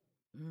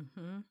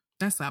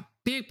 That's a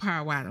big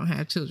part why I don't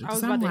have children. I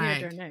was about to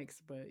hit there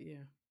next, but yeah.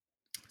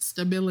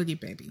 Stability,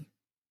 baby.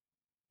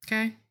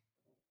 Okay?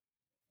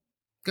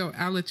 Go,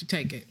 I'll let you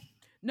take it.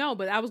 No,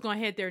 but I was going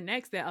to head there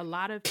next, that a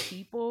lot of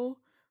people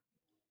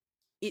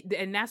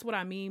and that's what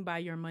I mean by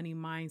your money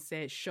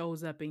mindset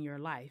shows up in your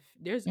life.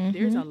 There's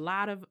a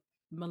lot of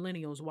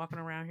millennials walking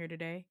around here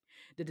today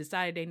that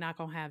decided they're not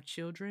gonna have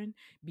children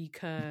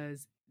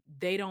because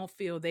they don't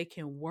feel they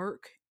can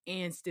work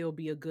and still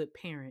be a good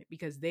parent,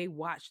 because they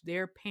watch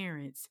their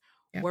parents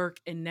work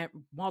in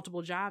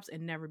multiple jobs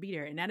and never be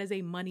there. And that is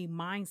a money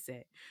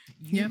mindset.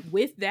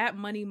 With that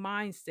money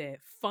mindset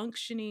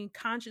functioning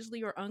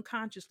consciously or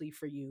unconsciously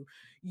for you,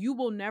 you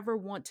will never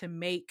want to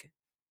make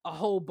a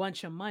whole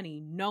bunch of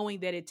money knowing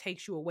that it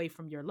takes you away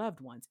from your loved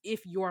ones.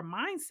 If your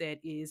mindset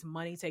is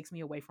money takes me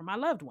away from my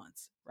loved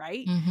ones,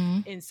 right?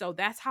 And so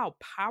that's how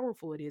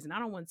powerful it is. And I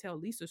don't want to tell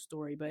Lisa's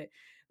story, but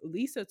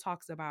Lisa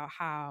talks about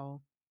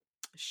how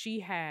she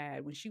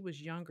had, when she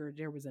was younger,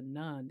 there was a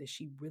nun that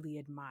she really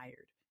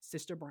admired,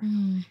 Sister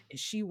Brown, and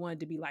she wanted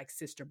to be like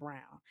Sister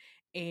Brown.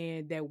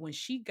 And that when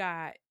she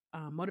got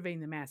Motivating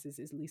the Masses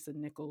is Lisa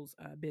Nichols'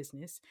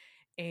 business,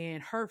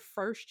 and her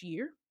first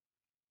year,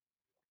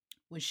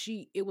 when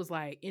it was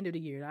like end of the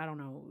year, I don't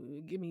know,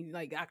 give me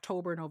like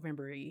October,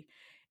 November,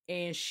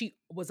 and she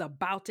was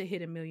about to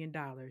hit $1 million.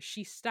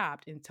 She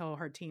stopped and told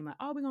her team, like,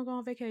 oh, we're going to go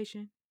on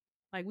vacation.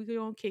 Like, we could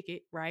go and kick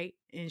it, right?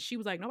 And she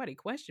was like, nobody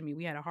questioned me.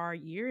 We had a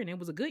hard year and it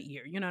was a good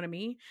year. You know what I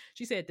mean?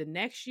 She said the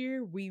next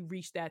year we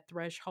reached that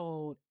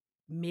threshold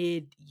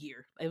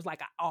mid-year. It was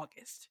like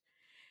August.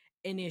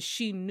 And then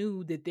she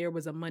knew that there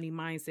was a money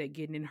mindset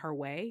getting in her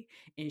way.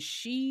 And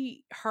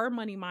her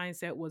money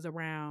mindset was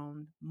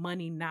around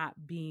money not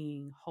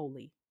being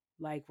holy.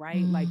 Like,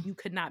 right? Like, you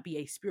could not be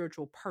a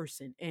spiritual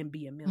person and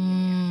be a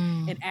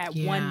millionaire. And at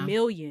 1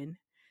 million,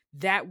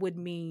 that would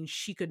mean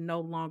she could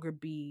no longer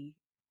be,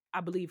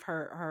 I believe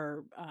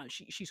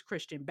she's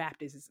Christian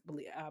Baptist is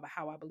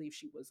how I believe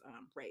she was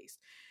raised.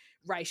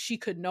 Right? She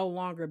could no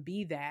longer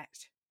be that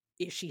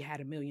if she had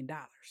 $1 million.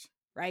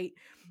 Right.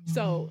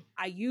 So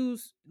I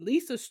use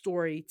Lisa's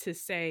story to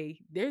say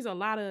there's a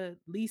lot of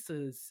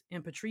Lisas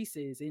and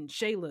Patrices and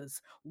Shaylas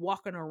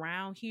walking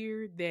around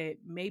here that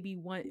maybe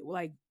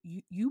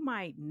you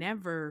might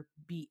never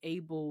be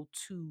able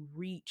to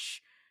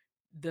reach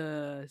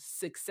the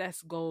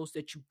success goals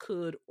that you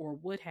could or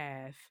would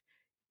have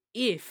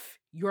if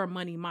your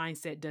money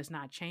mindset does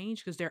not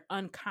change, because they're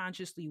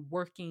unconsciously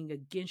working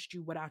against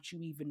you without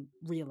you even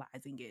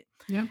realizing it.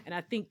 Yeah. And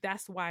I think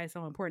that's why it's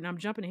so important. I'm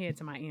jumping ahead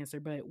to my answer,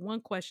 but one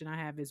question I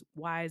have is,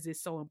 why is it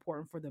so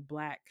important for the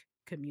Black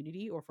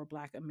community or for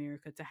Black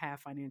America to have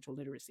financial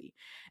literacy?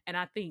 And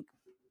I think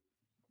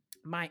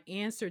my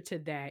answer to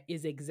that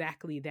is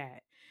exactly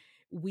that.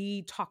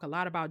 We talk a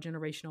lot about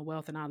generational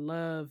wealth, and I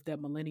love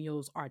that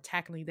millennials are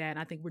tackling that. And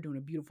I think we're doing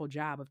a beautiful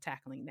job of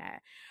tackling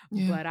that.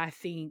 Yeah. But I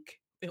think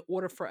in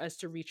order for us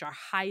to reach our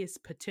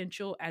highest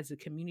potential as a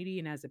community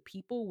and as a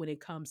people, when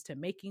it comes to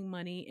making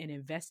money and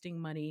investing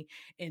money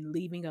and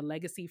leaving a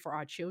legacy for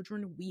our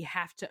children, we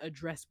have to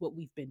address what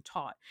we've been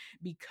taught,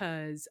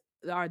 because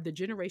the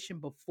generation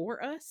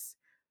before us,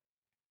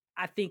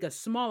 I think a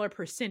smaller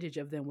percentage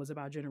of them was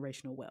about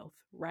generational wealth,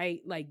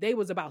 right? Like, they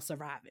was about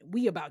surviving.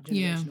 We about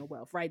generational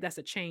wealth, right? That's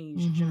a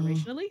change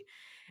generationally.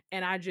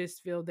 And I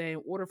just feel that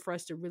in order for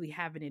us to really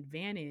have an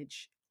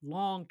advantage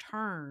long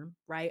term,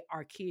 right?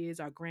 Our kids,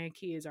 our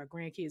grandkids,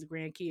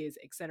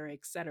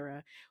 et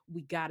cetera,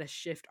 we got to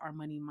shift our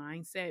money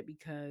mindset,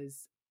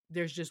 because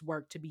there's just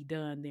work to be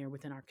done there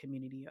within our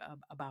community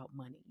about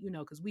money,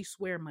 because we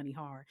swear money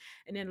hard.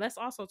 And then let's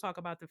also talk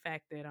about the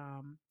fact that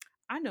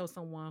I know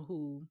someone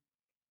who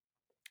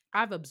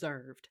I've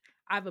observed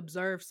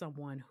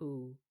someone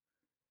who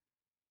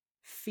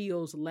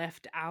feels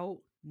left out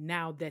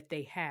now that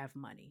they have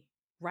money,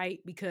 right?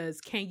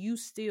 Because can you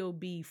still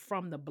be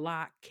from the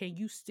block? Can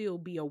you still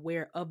be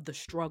aware of the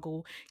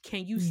struggle?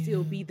 Can you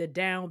still be the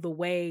down the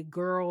way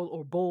girl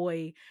or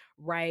boy,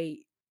 right?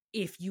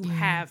 If you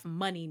have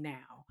money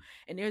now.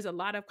 And there's a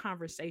lot of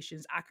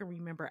conversations I can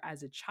remember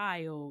as a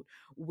child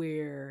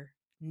where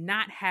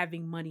not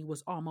having money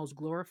was almost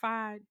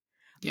glorified.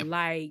 Yep.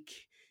 Like,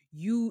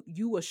 you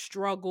a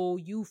struggle,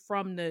 you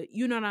from the,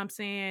 you know what I'm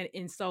saying?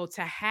 And so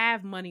to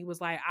have money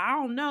was like, I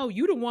don't know,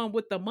 you the one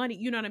with the money,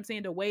 you know what I'm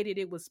saying? The way that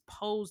it was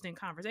posed in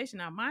conversation.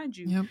 Now, mind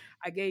you,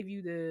 I gave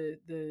you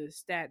the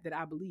stat that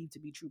I believe to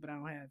be true, but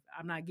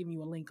I'm not giving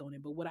you a link on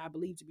it, but what I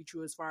believe to be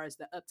true as far as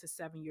the up to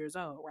 7 years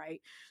old, right?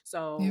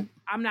 So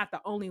I'm not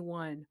the only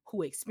one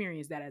who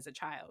experienced that as a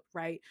child,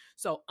 right?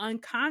 So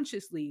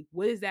unconsciously,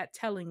 what is that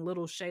telling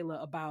little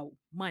Shayla about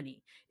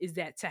money? Is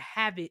that to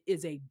have it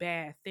is a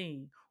bad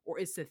thing, or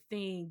it's a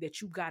thing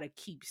that you got to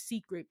keep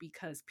secret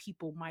because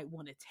people might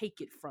want to take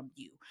it from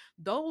you.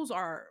 Those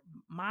are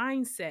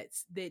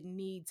mindsets that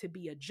need to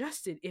be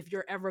adjusted if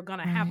you're ever going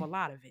to have a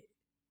lot of it.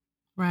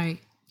 Right.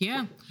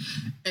 Yeah.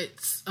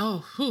 It's,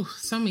 so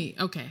many.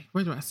 Okay.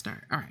 Where do I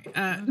start? All right.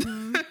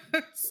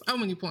 So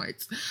many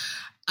points.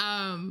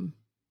 I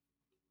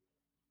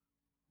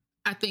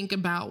think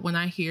about when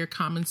I hear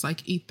comments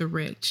like eat the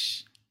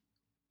rich.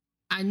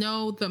 I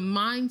know the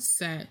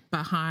mindset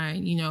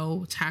behind,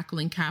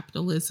 tackling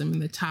capitalism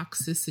and the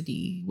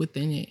toxicity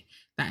within it.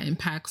 that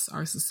impacts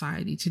our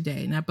society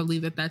today. And I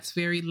believe that that's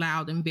very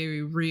loud and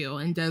very real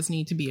and does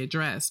need to be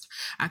addressed.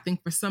 I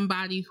think for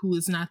somebody who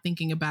is not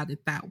thinking about it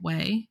that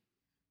way,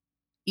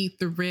 eat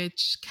the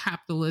rich,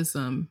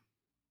 capitalism,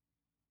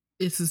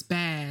 this is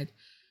bad.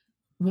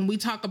 When we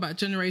talk about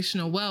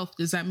generational wealth,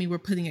 does that mean we're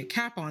putting a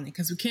cap on it?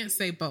 Because we can't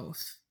say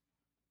both.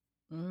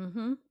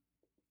 Mm-hmm.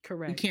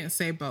 Correct. We can't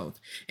say both.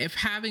 If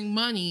having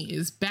money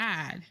is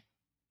bad,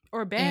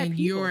 or bad and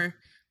people. You're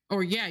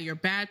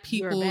bad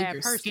people,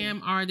 you're scam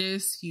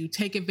artists, you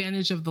take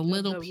advantage of the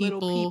little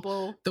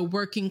people, the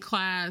working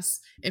class.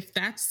 If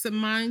that's the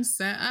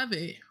mindset of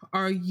it,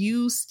 are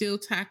you still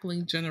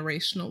tackling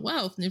generational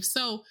wealth? And if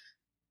so,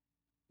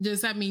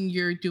 does that mean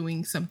you're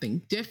doing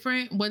something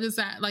different? What is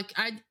that? Like,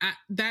 I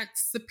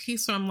that's the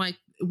piece where I'm like,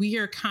 we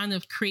are kind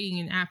of creating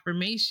an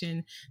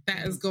affirmation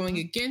that is going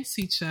against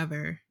each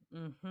other.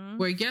 Mm-hmm.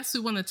 Where yes,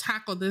 we want to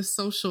tackle this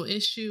social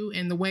issue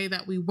and the way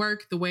that we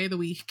work, the way that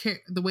we care,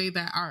 the way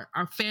that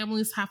our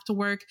families have to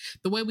work,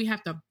 the way we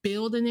have to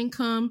build an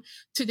income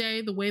today,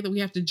 the way that we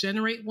have to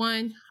generate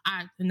one.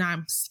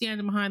 I'm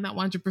standing behind that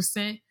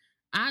 100%.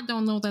 I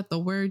don't know that the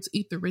words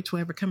 "eat the rich"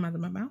 will ever come out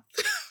of my mouth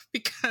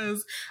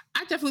because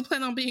I definitely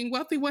plan on being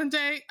wealthy one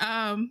day.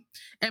 Am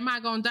I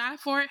going to die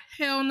for it?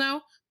 Hell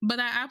no. But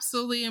I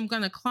absolutely am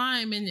going to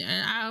climb, and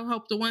I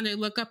hope to one day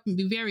look up and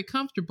be very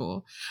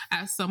comfortable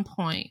at some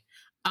point.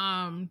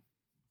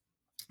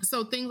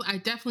 So things, I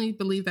definitely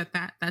believe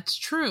that's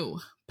true.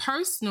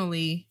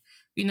 Personally,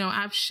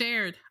 I've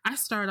shared, I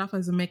started off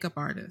as a makeup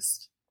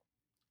artist.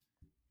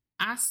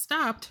 I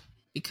stopped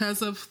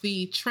because of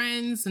the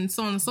trends and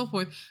so on and so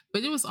forth,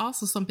 but it was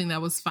also something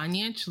that was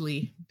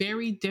financially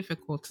very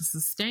difficult to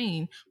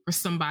sustain for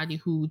somebody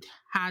who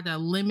had a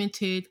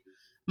limited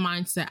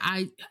mindset.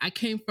 I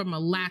came from a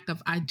lack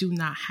of I do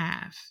not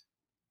have.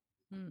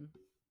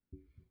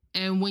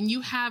 And when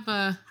you have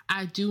a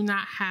I do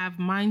not have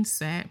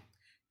mindset,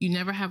 you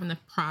never have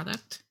enough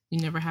product, you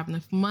never have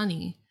enough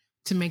money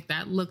to make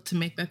that look, to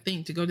make that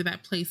thing, to go to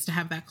that place, to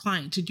have that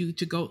client,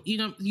 to go,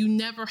 you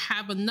never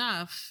have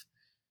enough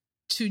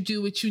to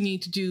do what you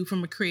need to do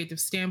from a creative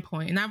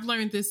standpoint. And I've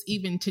learned this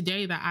even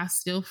today, that I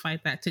still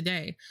fight that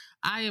today.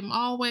 I am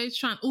always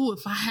trying,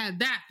 if I had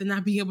that, then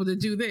I'd be able to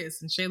do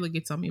this. And Shayla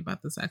gets on me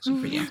about this actually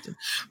pretty often.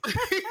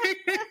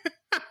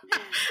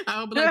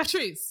 I'll be like,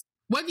 Patrice,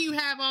 what do you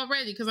have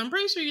already? Because I'm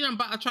pretty sure you done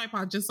bought a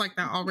tripod just like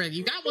that already.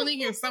 You got one in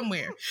here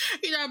somewhere.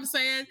 You know what I'm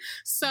saying?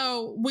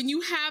 So when you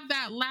have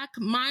that lack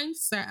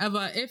mindset of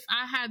if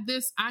I had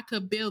this, I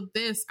could build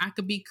this, I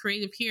could be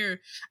creative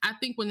here. I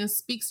think when it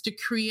speaks to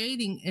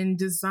creating and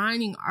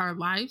designing our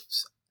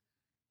lives,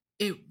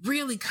 it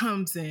really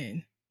comes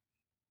in.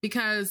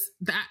 Because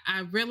that I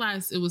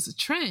realized it was a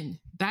trend.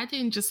 That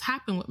didn't just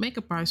happen with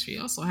makeup artistry.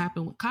 It also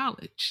happened with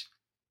college.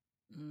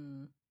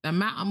 The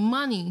amount of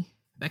money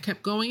that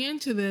kept going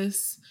into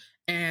this,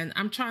 and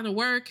I'm trying to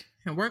work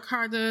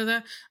hard.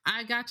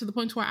 I got to the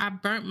point where I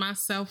burnt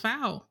myself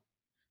out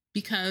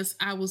because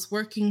I was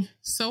working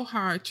so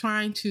hard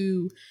trying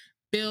to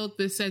build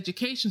this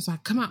education. So I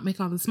come out, make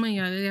all this money,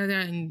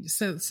 and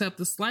set up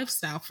this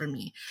lifestyle for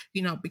me.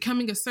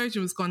 Becoming a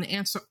surgeon was going to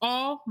answer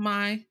all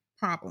my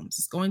problems.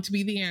 It's going to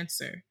be the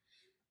answer.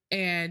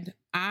 And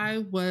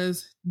I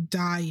was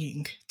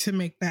dying to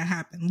make that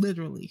happen,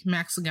 literally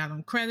maxing out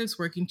on credits,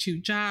 working 2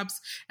 jobs.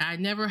 And I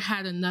never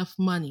had enough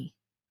money.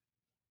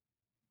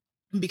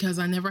 Because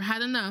I never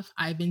had enough,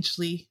 I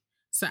eventually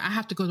said, I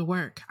have to go to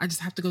work. I just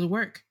have to go to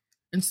work.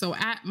 And so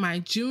at my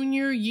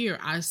junior year,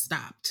 I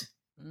stopped.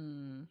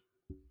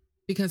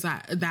 Because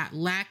that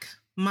lack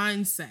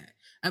mindset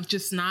of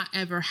just not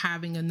ever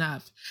having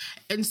enough.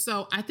 And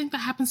so I think that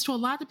happens to a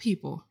lot of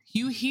people.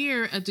 You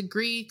hear a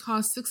degree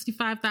costs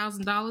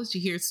 $65,000.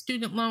 You hear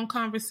student loan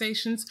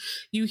conversations.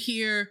 You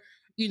hear,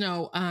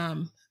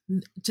 to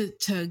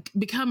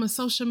become a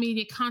social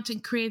media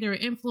content creator or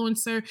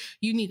influencer,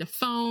 you need a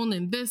phone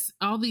and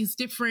all these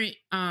different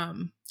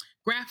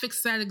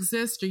graphics that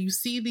exist, or you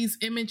see these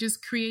images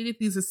created,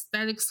 these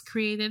aesthetics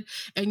created,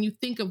 and you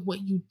think of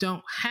what you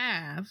don't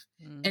have.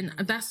 And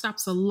that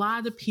stops a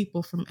lot of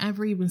people from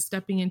ever even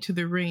stepping into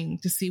the ring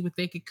to see what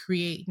they could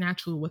create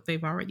naturally, what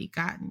they've already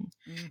gotten.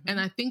 And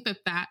I think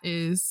that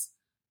is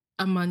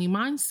a money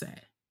mindset.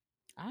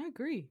 I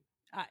agree.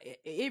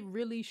 It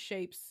really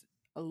shapes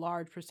a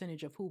large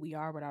percentage of who we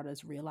are without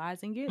us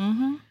realizing it.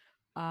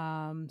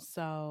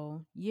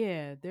 So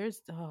yeah,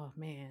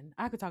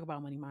 I could talk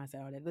about money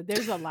mindset all day, but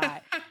there's a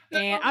lot.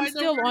 And I'm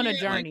still on a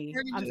journey.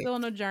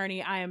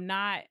 I am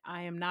not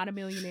a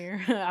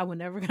millionaire.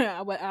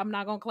 I'm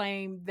not going to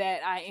claim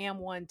that I am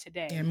one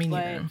today. Yeah, me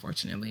neither,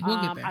 unfortunately. We'll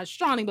get there. I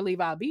strongly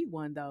believe I'll be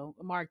one though.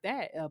 Mark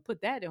that,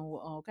 put that in.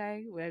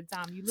 Okay. Every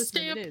time you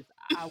listen to this,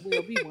 I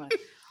will be one.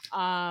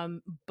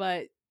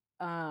 But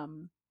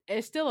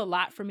it's still a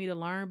lot for me to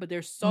learn, but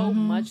there's so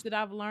much that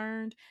I've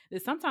learned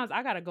that sometimes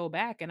I got to go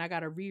back and I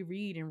got to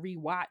reread and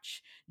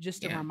rewatch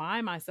just to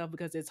remind myself,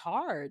 because it's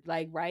hard.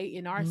 Like, right,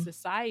 in our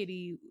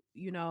society,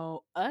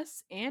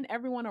 us and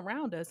everyone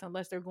around us,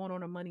 unless they're going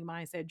on a money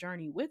mindset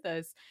journey with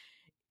us,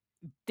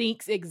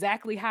 thinks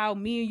exactly how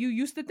me and you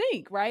used to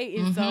think, right?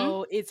 And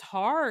so it's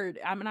hard.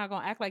 I'm not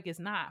gonna act like it's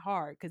not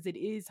hard, because it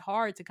is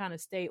hard to kind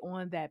of stay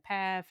on that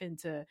path and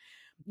to,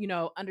 you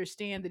know,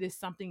 understand that it's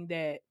something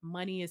that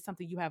money is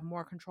something you have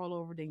more control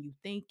over than you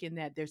think, and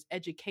that there's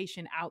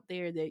education out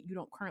there that you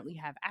don't currently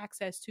have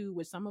access to,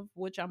 with some of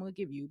which I'm gonna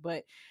give you.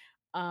 But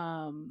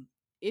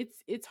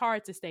it's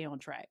hard to stay on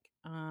track.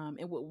 And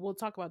we'll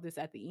talk about this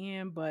at the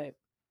end, but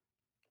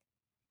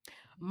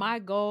my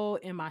goal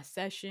in my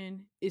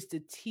session is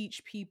to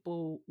teach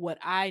people what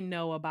I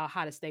know about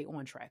how to stay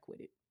on track with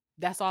it.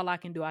 That's all I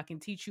can do. I can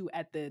teach you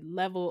at the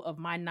level of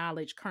my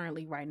knowledge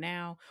currently right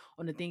now,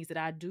 on the things that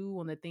I do,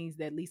 on the things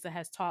that Lisa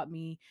has taught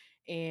me,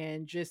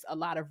 and just a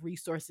lot of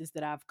resources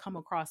that I've come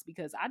across,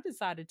 because I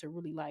decided to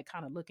really like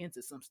kind of look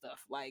into some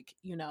stuff. Like,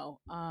 we love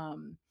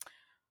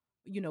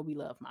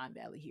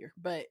Mindvalley here,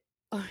 but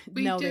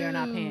no, they are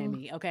not paying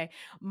me. Okay.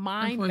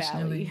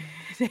 Mindvalley.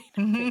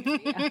 But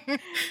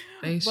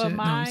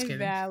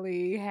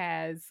Mindvalley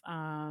has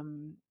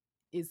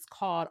is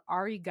called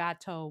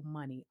Arigato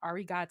Money.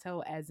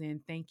 Arigato as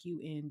in thank you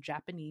in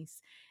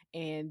Japanese.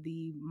 And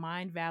the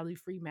Mindvalley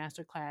free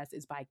masterclass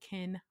is by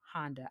Ken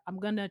Honda. I'm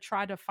gonna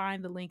try to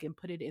find the link and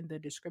put it in the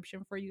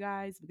description for you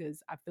guys,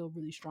 because I feel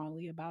really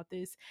strongly about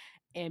this.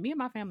 And me and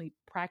my family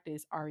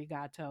practice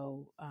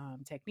Arigato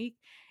technique.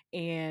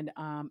 And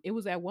it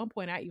was at one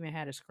point I even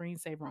had a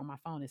screensaver on my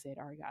phone that said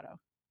Arigato.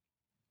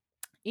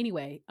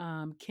 Anyway,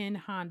 Ken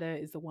Honda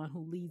is the one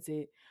who leads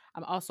it.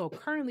 I'm also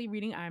currently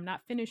reading, I'm not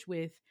finished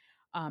with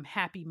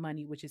Happy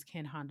Money, which is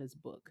Ken Honda's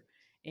book.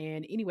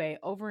 And anyway,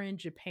 over in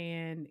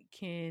Japan,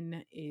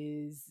 Ken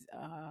is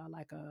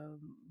like a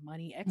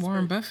money expert.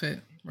 Warren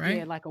Buffett, right?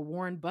 Yeah, like a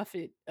Warren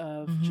Buffett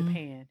of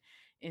Japan.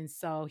 And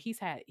so he's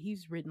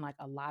written like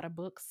a lot of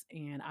books,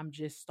 and I'm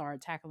just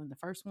started tackling the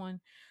first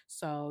one.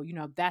 So,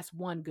 that's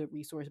one good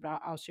resource, but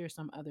I'll share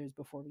some others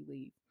before we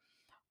leave.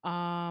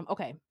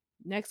 Okay.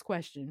 Next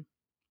question.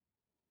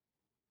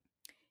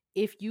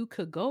 If you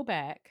could go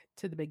back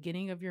to the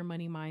beginning of your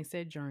money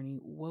mindset journey,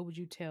 what would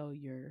you tell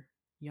your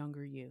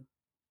younger you,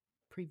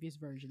 previous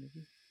version of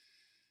you?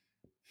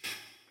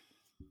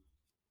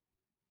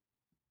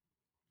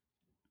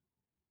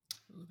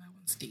 Oh, that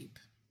one's deep.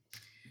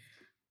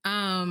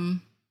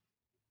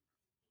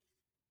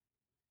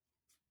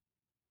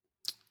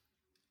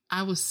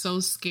 I was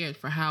so scared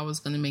for how I was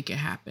going to make it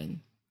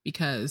happen,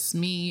 because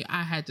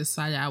I had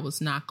decided I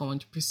was not going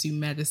to pursue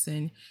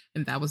medicine.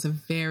 And that was a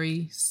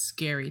very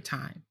scary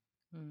time,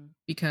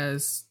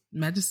 because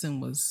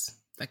medicine was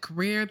the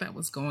career that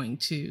was going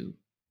to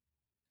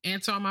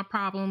answer all my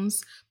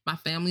problems. My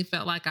family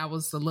felt like I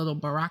was the little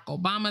Barack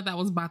Obama that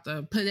was about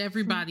to put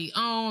everybody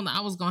on.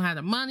 I was going to have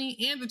the money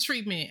and the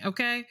treatment.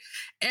 Okay.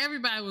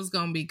 Everybody was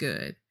going to be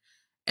good.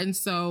 And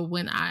so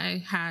when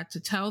I had to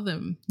tell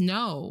them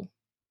no,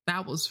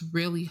 that was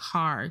really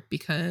hard,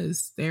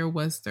 because there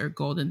was their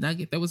golden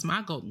nugget. There was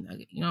my golden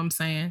nugget. You know what I'm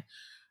saying?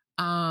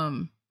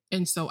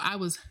 And so I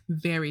was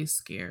very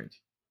scared.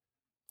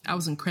 I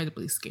was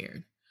incredibly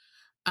scared.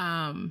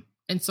 And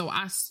so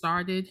I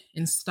started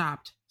and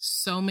stopped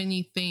so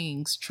many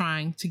things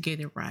trying to get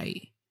it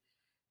right.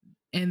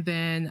 And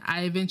then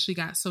I eventually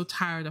got so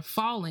tired of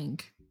falling,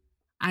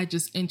 I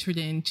just entered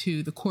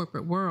into the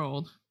corporate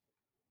world,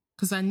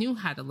 because I knew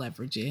how to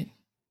leverage it.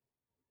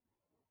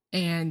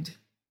 And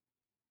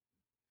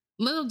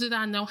little did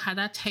I know, had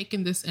I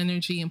taken this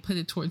energy and put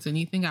it towards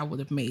anything, I would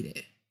have made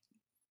it.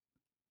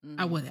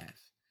 I would have.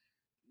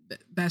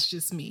 That's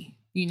just me,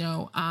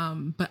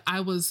 but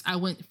I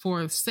went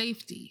for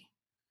safety.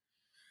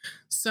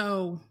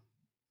 So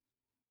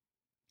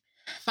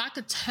if I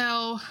could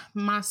tell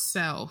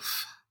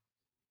myself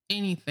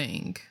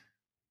anything,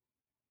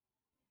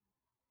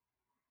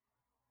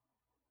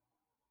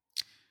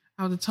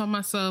 I would have told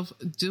myself,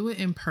 do it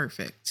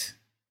imperfect.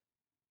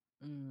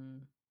 Do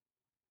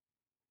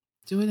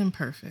it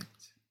imperfect.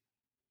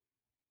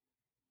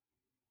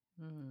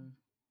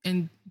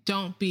 And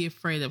don't be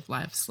afraid of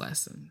life's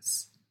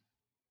lessons.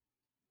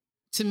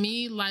 To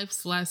me,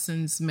 life's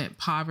lessons meant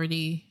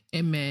poverty.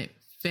 It meant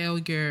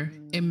failure.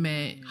 It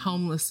meant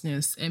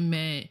homelessness. It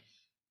meant,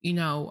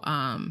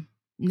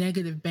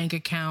 negative bank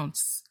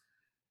accounts.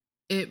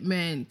 It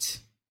meant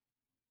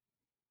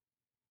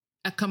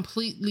a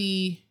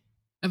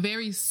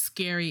very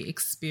scary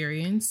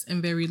experience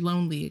and very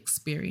lonely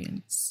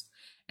experience.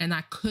 And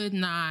I could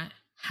not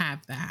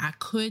have that. I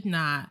could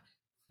not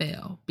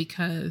fail,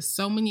 because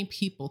so many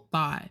people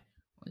thought,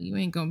 well, you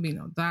ain't gonna be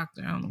no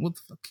doctor. I don't know what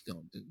the fuck you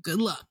gonna do. Good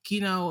luck.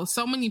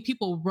 So many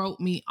people wrote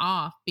me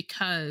off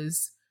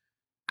because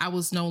I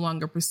was no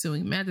longer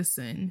pursuing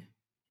medicine,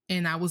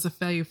 and I was a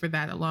failure for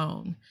that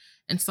alone.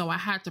 And so I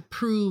had to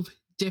prove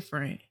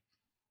different.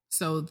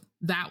 So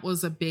that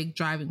was a big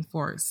driving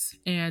force.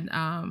 And,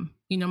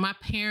 my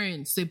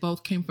parents, they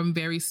both came from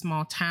very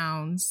small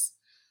towns.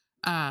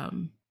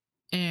 And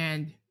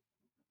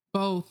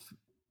both,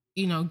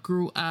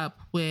 grew up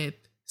with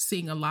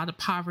seeing a lot of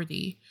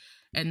poverty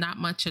and not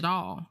much at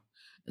all.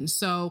 And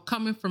so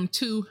coming from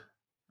two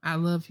I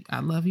love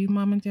you,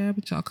 mom and dad,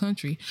 but y'all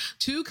country.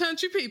 Two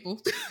country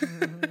people,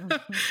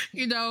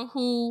 you know,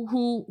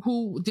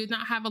 who did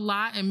not have a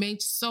lot and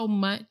made so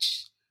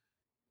much.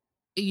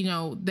 You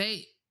know,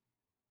 they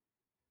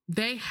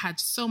had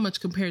so much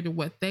compared to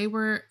what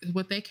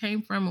they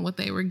came from and what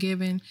they were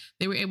given.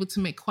 They were able to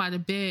make quite a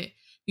bit.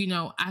 You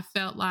know, I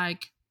felt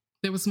like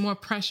there was more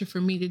pressure for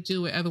me to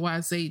do it.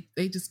 Otherwise, they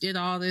just did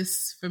all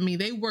this for me.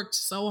 They worked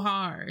so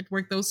hard,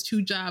 worked those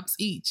 2 jobs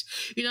each.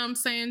 You know what I'm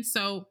saying?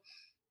 So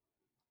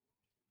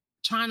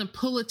trying to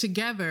pull it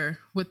together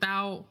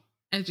without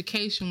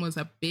education was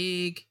a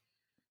big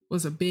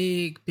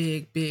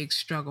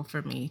struggle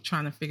for me,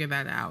 trying to figure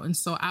that out. And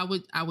so I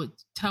would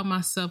tell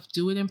myself,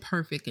 do it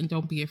imperfect and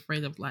don't be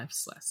afraid of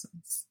life's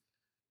lessons.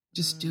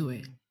 Just do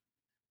it.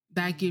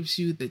 That gives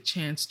you the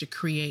chance to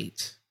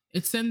create.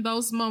 It's in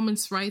those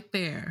moments right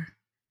there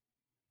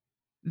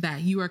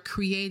that you are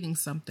creating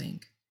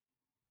something.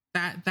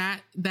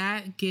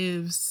 That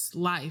gives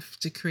life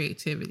to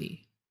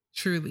creativity,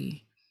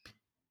 truly.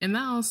 And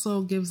that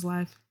also gives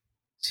life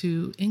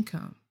to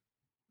income.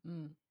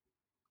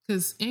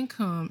 Because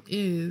income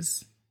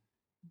is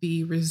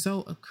the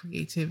result of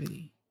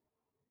creativity.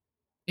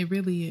 It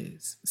really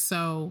is.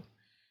 So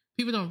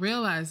people don't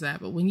realize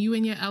that. But when you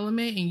in your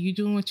element and you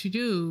doing what you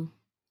do,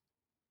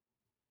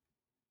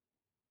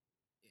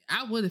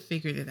 I would have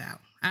figured it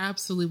out. I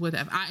absolutely would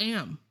have. I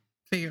am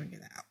figuring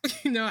it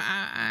out. You know,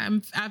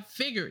 I've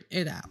figured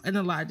it out in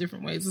a lot of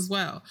different ways as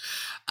well.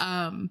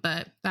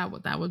 But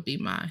that would be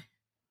my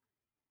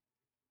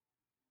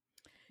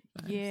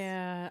advice.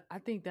 Yeah, I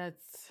think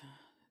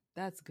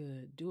that's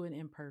good. Doing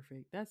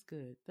imperfect. That's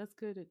good. That's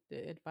good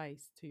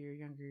advice to your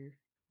younger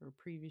or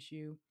previous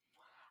you.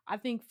 I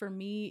think for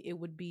me, it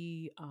would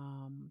be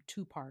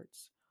 2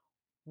 parts.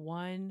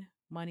 One,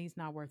 money's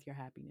not worth your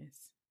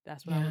happiness.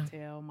 That's what I would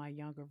tell my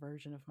younger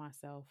version of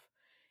myself.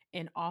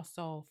 And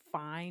also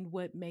find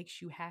what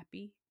makes you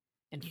happy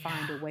and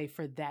find a way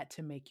for that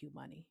to make you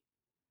money.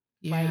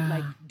 Right?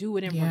 Like do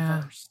it in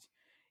reverse.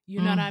 You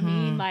know what I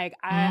mean? Like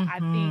I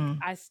think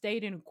I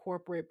stayed in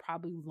corporate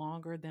probably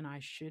longer than I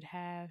should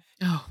have.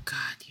 Oh God,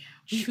 yeah.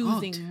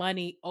 Choosing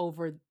money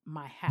over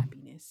my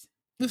happiness.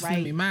 Listen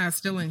to me, mine's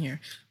still in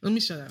here. Let me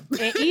shut up.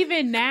 And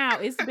even now,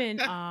 it's been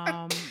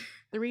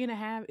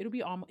 3.5.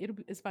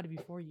 It's about to be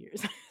 4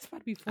 years. It's about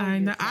to be 4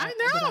 years. I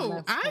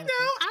know.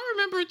 I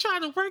remember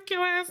trying to work your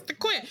ass to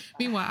quit.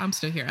 Meanwhile, I'm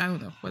still here. I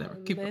don't know. Whatever.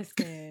 Keep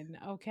Listen,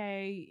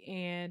 okay.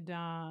 And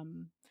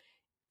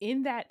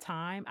in that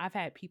time, I've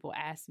had people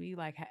ask me,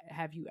 like,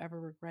 have you ever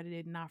regretted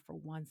it? Not for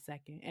 1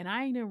 second. And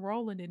I ain't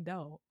rolling in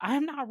dough.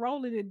 I'm not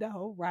rolling in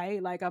dough, right?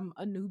 Like, I'm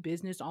a new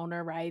business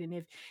owner, right?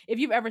 And if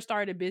you've ever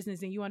started a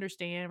business and you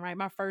understand, right?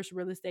 My first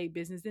real estate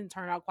business didn't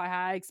turn out quite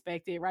how I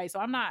expected, right? So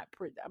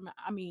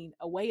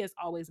a way is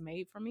always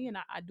made for me, and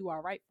I do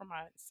all right for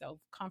myself,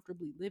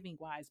 comfortably living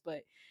wise.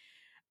 But,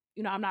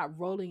 you know, I'm not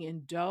rolling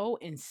in dough,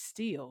 and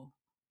still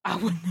I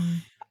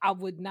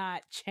would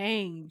not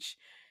change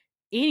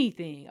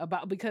anything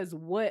about, because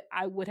what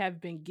I would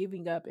have been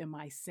giving up in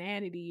my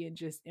sanity and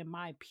just in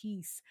my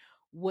peace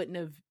wouldn't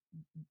have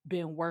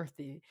been worth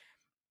it.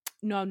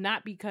 No,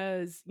 not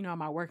because, you know,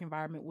 my work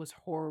environment was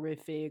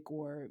horrific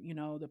or, you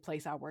know, the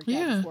place I worked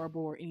at was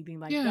horrible or anything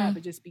like that,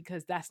 but just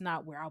because that's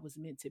not where I was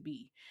meant to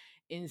be.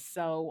 And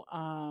so,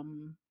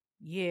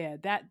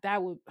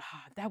 that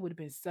would have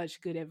been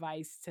such good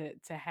advice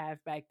to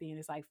have back then.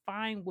 It's like,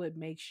 find what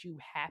makes you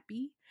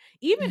happy,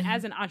 even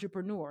as an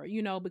entrepreneur,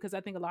 you know, because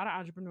I think a lot of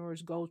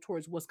entrepreneurs go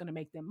towards what's going to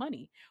make them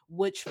money,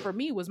 which for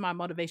me was my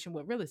motivation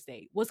with real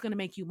estate. What's going to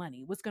make you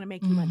money? What's going to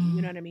make you money?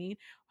 You know what I mean?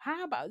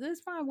 How about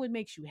let's find what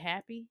makes you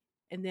happy,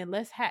 and then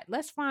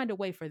let's find a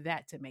way for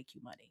that to make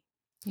you money.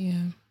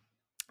 Yeah.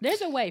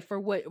 There's a way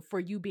for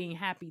you being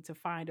happy to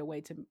find a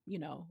way to, you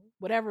know,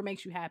 whatever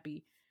makes you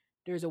happy.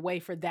 There's a way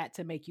for that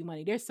to make you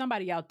money. There's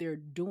somebody out there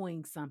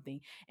doing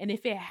something. And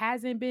if it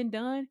hasn't been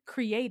done,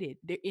 create it.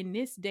 In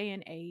this day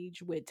and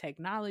age with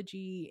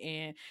technology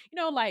and, you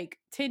know, like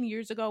 10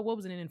 years ago, what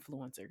was an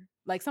influencer?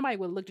 Like somebody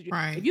would have looked at you.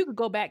 Right. If you could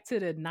go back to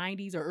the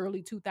 90s or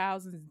early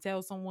 2000s and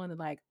tell someone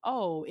like,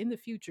 oh, in the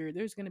future,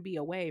 there's going to be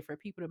a way for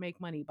people to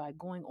make money by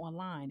going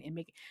online and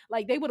make,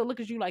 like, they would have looked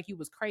at you like you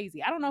was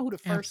crazy. I don't know who the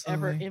first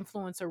ever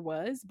influencer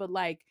was, but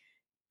like,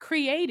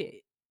 create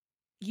it.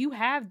 You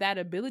have that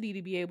ability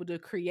to be able to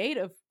create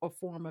a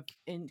form of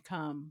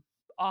income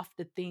off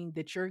the thing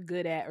that you're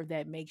good at or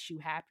that makes you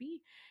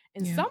happy.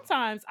 And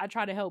sometimes I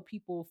try to help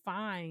people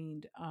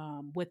find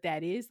what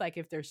that is. Like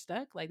if they're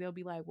stuck, like they'll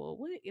be like, well,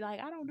 what, like,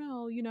 I don't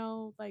know, you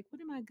know, like,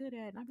 what am I good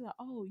at? And I'll be like,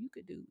 oh, you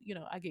could do, you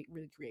know, I get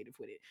really creative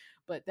with it,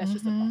 but that's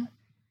just a thought.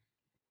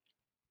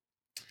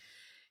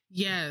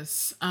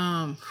 Yes.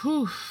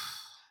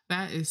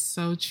 That is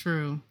so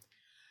true.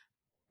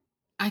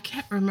 I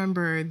can't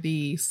remember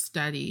the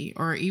study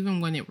or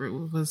even when it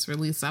was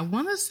released. I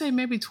want to say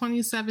maybe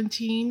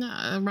 2017,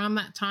 around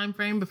that time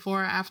frame,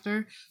 before or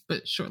after,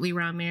 but shortly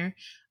around there.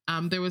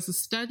 There was a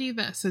study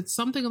that said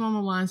something along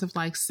the lines of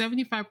like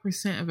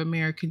 75% of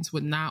Americans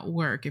would not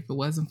work if it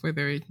wasn't for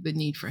the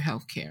need for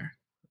healthcare.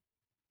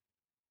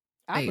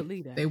 I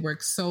believe that. They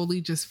work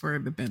solely just for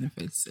the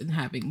benefits and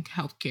having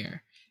health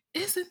care.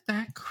 Isn't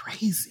that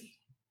crazy?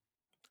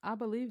 I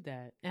believe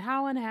that. And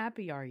how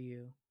unhappy are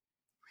you?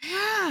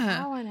 Yeah.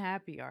 How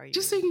unhappy are you?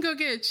 Just so you can go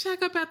get a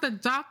checkup at the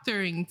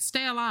doctor and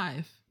stay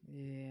alive.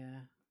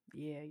 Yeah.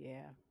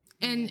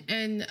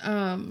 And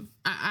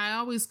I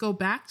always go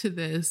back to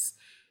this.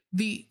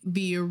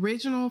 The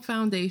original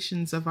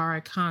foundations of our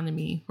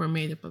economy were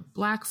made up of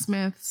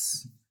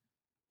blacksmiths,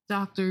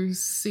 doctors,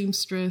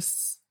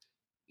 seamstress.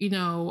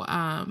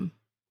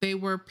 They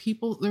were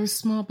people. They're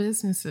small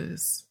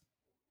businesses.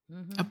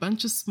 Mm-hmm. A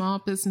bunch of small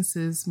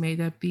businesses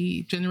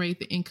generate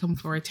the income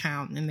for a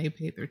town, and they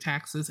paid their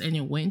taxes, and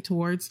it went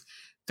towards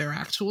their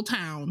actual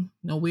town.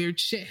 No weird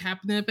shit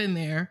happening up in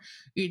there.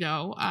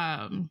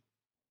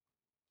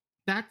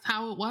 That's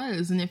how it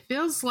was. And it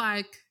feels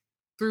like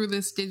through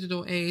this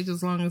digital age,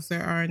 as long as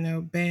there are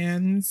no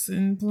bans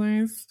in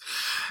place,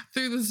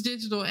 through this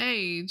digital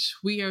age,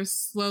 we are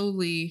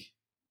slowly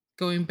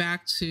going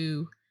back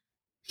to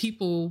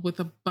people with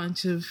a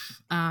bunch of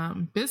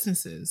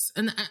businesses.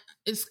 And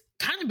it's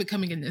kind of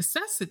becoming a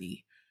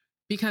necessity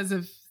because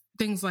of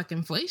things like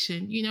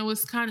inflation.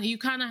 It's you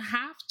kind of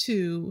have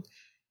to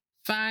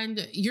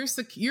find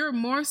you're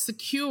more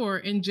secure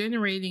in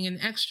generating an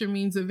extra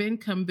means of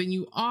income than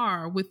you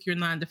are with your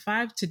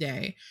 9-to-5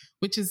 today,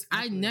 which is,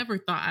 I never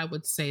thought I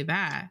would say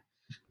that.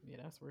 Yeah,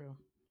 that's real.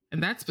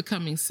 And that's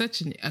becoming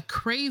such a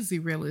crazy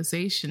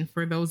realization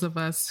for those of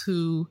us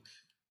who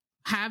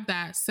have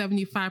that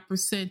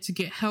 75% to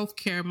get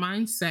healthcare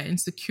mindset, and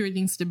security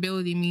and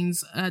stability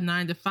means a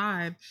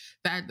 9-to-5.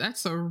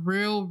 That's a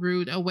real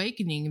rude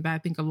awakening that I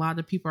think a lot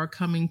of people are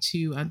coming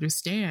to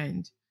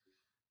understand.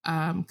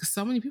 Because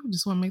so many people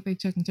just want to make their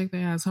check and take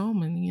their ass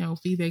home and,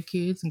 feed their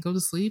kids and go to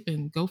sleep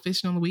and go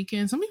fishing on the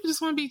weekend. Some people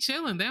just want to be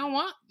chilling. They don't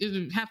want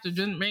to have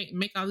to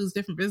make all these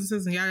different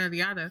businesses and yada,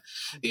 yada,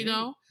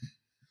 yada,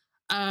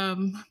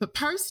 But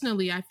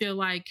personally, I feel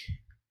like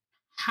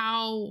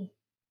how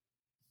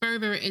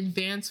further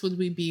advanced would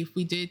we be if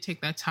we did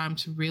take that time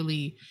to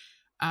really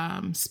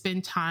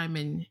spend time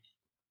and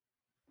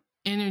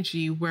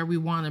energy where we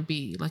want to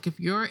be? Like, if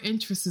your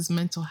interest is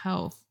mental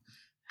health,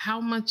 how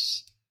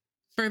much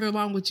further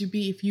along would you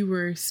be if you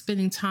were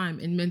spending time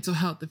in mental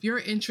health? If your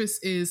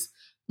interest is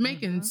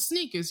making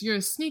sneakers, you're a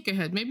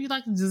sneakerhead, maybe you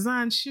like to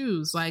design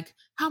shoes, like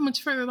how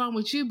much further along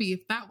would you be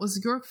if that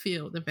was your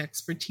field of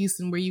expertise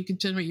and where you could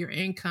generate your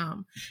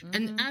income?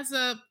 And as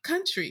a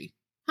country,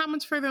 how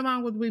much further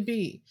along would we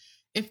be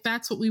if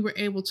that's what we were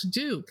able to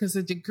do? Because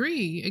a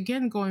degree,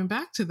 again, going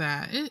back to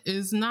that, it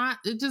does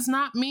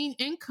not mean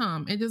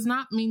income. It does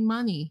not mean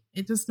money.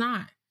 It does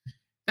not.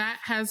 That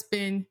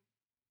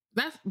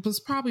was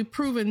probably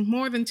proven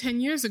more than 10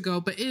 years ago,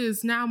 but it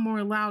is now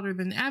more louder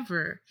than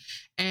ever.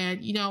 And,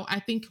 I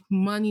think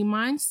money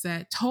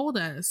mindset told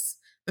us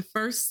the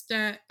first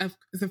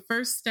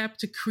step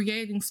to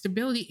creating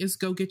stability is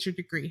go get your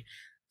degree.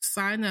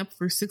 Sign up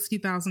for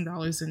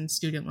 $60,000 in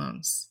student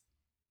loans.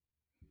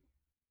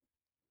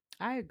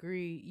 I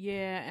agree.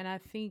 Yeah. And I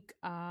think,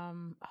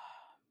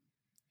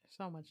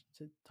 so much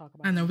to talk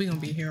about. I know we're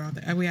going to be here all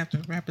day. We have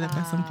to wrap it up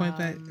at some point,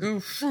 but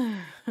oof.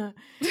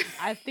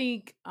 I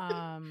think,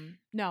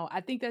 no,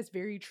 I think that's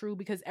very true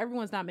because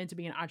everyone's not meant to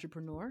be an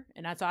entrepreneur.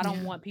 And so I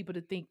don't want people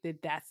to think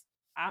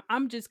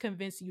I'm just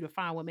convincing you to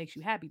find what makes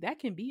you happy. That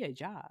can be a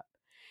job.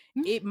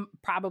 It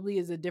probably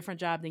is a different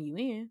job than you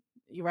in,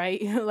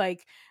 right?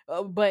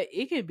 But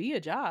it can be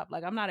a job.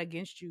 Like, I'm not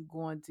against you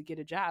going to get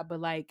a job, but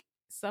like,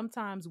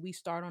 sometimes we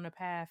start on a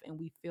path and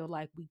we feel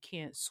like we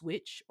can't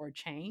switch or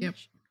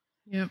change.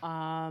 Yep.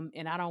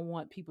 And I don't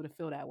want people to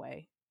feel that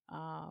way.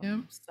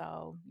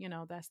 So,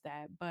 that's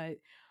that. But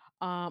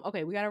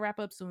okay, we got to wrap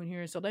up soon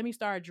here. So let me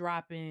start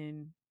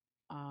dropping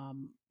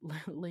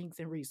links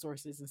and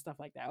resources and stuff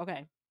like that.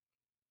 Okay.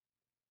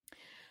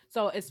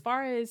 So as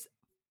far as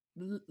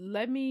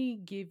let me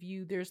give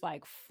you, there's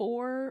like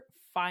 4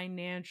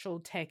 financial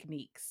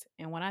techniques.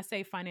 And when I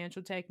say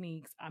financial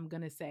techniques, I'm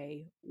going to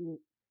say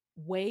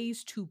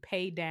ways to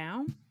pay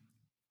down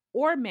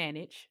or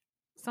manage.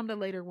 Some of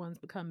the later ones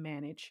become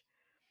manage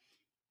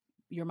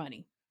your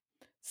money.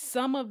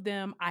 Some of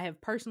them I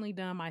have personally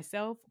done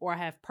myself, or I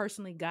have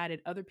personally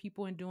guided other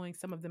people in doing.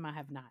 Some of them I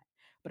have not,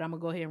 but I'm going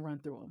to go ahead and run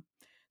through them.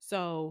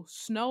 So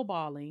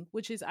snowballing,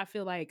 which is, I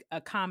feel like, a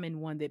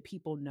common one that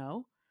people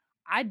know.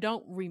 I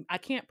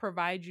can't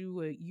provide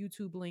you a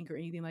YouTube link or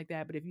anything like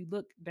that, but if you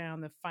look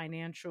down the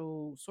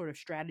financial sort of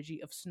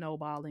strategy of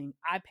snowballing,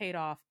 I paid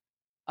off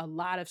a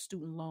lot of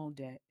student loan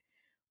debt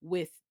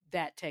with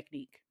that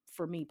technique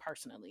for me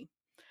personally.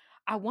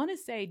 I want to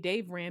say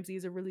Dave Ramsey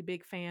is a really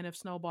big fan of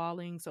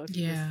snowballing. So if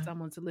you want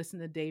someone to listen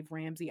to Dave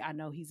Ramsey, I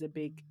know he's a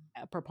big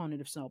proponent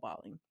of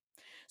snowballing.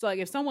 So like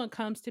if someone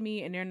comes to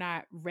me and they're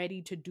not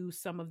ready to do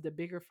some of the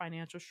bigger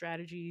financial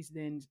strategies,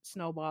 then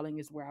snowballing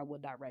is where I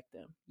would direct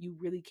them. You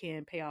really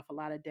can pay off a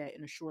lot of debt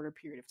in a shorter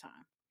period of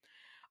time.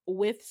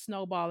 With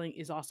snowballing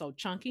is also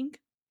chunking.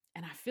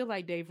 And I feel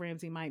like Dave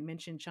Ramsey might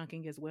mention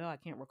chunking as well. I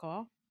can't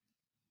recall.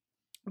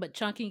 But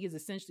chunking is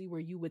essentially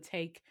where you would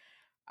take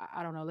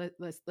I don't know,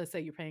 let's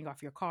say you're paying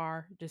off your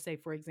car, just say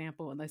for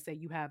example, and let's say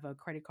you have a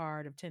credit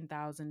card of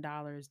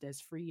 $10,000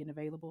 that's free and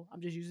available.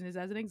 I'm just using this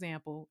as an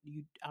example.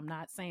 I'm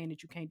not saying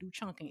that you can't do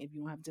chunking if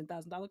you don't have a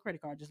 $10,000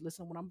 credit card. Just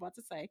listen to what I'm about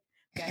to say.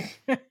 Okay.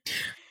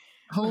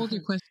 Hold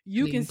your question.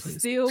 You can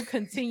still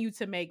continue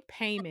to make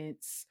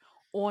payments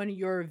on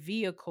your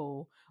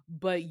vehicle,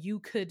 but you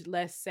could,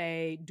 let's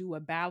say, do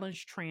a balance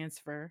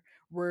transfer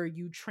where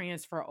you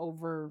transfer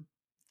over,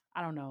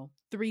 I don't know,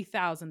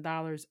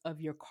 $3,000 of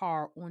your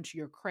car onto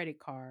your credit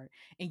card,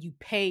 and you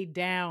pay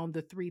down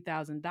the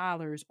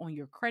 $3,000 on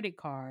your credit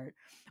card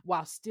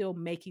while still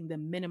making the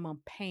minimum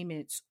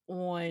payments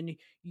on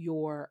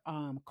your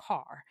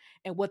car.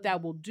 And what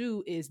that will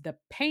do is the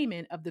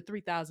payment of the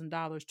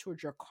 $3,000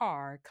 towards your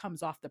car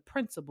comes off the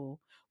principal,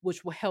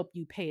 which will help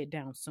you pay it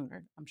down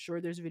sooner. I'm sure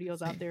there's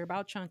videos out there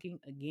about chunking.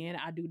 Again,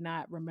 I do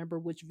not remember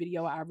which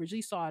video I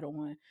originally saw it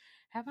on.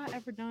 Have I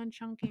ever done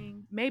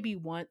chunking? Maybe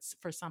once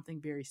for something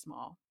very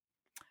small.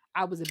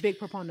 I was a big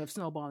proponent of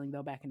snowballing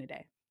though back in the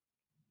day.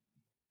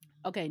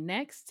 Okay,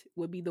 next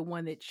would be the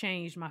one that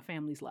changed my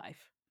family's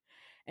life.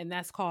 And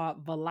that's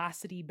called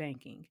Velocity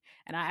Banking.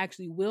 And I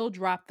actually will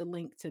drop the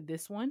link to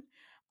this one.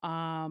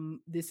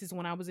 This is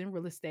when I was in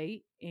real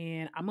estate,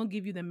 and I'm going to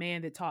give you the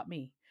man that taught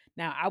me.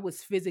 Now, I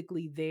was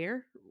physically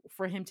there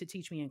for him to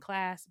teach me in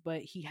class,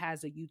 but he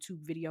has a YouTube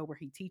video where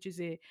he teaches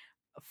it.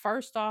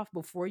 First off,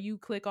 before you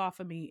click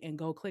off of me and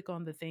go click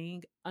on the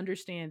thing,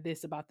 understand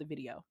this about the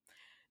video.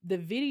 The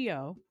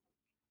video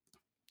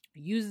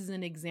uses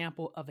an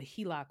example of a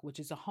HELOC, which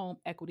is a home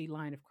equity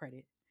line of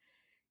credit.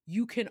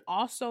 You can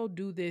also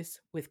do this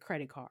with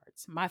credit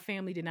cards. My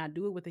family did not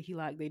do it with a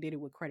HELOC. They did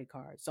it with credit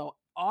cards. So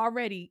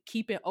already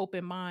keep an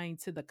open mind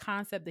to the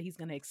concept that he's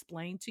going to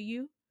explain to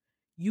you.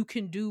 You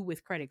can do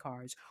with credit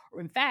cards. Or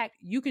in fact,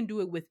 you can do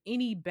it with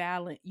any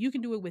balance. You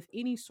can do it with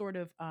any sort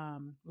of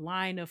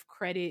line of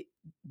credit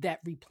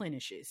that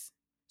replenishes.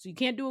 So you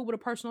can't do it with a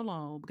personal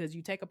loan, because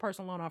you take a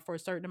personal loan off for a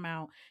certain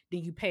amount,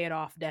 then you pay it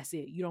off. That's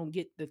it. You don't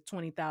get the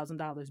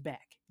 $20,000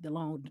 back. The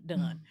loan done.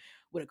 Mm-hmm.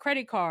 With a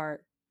credit card,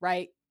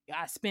 right?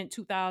 I spent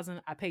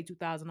 $2,000. I paid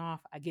 $2,000 off.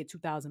 I get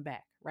 $2,000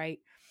 back, right?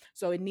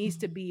 So it needs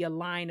to be a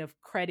line of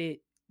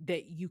credit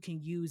that you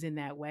can use in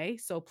that way.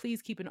 So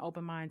please keep an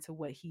open mind to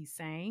what he's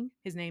saying.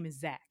 His name is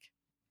Zach.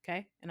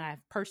 Okay. And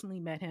I've personally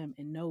met him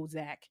and know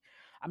Zach.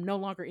 I'm no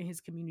longer in his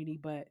community,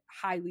 but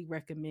highly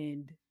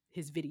recommend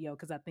his video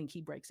because I think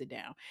he breaks it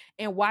down.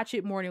 And watch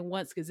it more than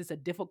once, because it's a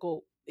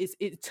difficult,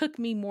 it took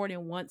me more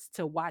than once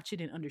to watch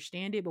it and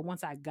understand it. But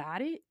once I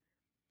got it,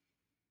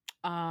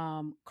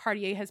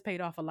 Cartier has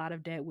paid off a lot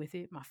of debt with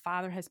it. My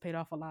father has paid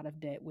off a lot of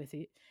debt with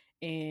it.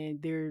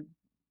 And they're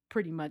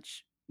pretty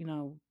much,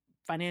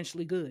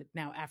 financially good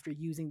now after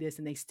using this,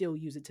 and they still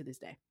use it to this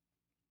day.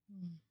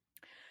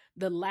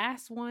 The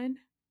last one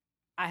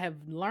I have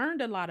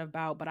learned a lot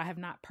about, but I have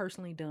not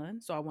personally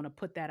done. So I want to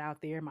put that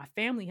out there. My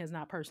family has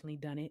not personally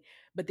done it,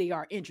 but they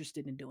are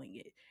interested in doing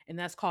it. And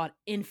that's called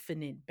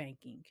infinite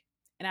banking.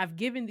 And I've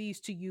given these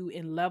to you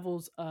in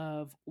levels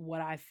of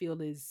what I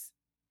feel is,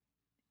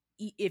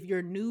 if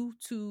you're new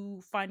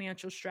to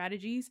financial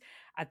strategies,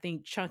 I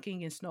think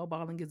chunking and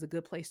snowballing is a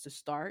good place to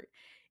start.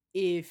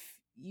 If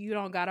you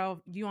don't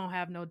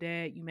have no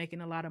debt, you're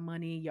making a lot of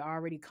money, you're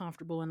already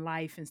comfortable in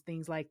life and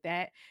things like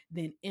that,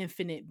 then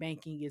infinite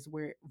banking is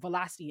where,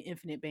 Velocity and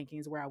infinite banking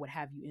is where I would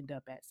have you end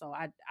up at. So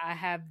I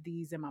have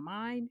these in my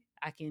mind.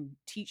 I can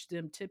teach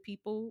them to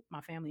people,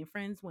 my family and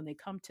friends, when they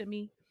come to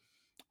me.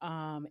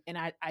 And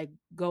I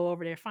go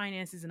over their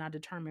finances and I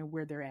determine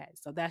where they're at.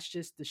 So that's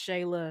just the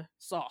Shayla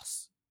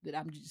sauce that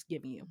I'm just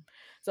giving you.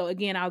 So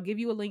again, I'll give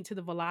you a link to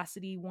the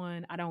Velocity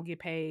one. I don't get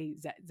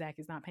paid. Zach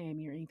is not paying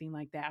me or anything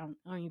like that. I don't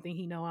even think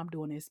he know I'm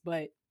doing this,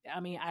 but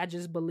I mean, I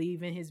just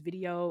believe in his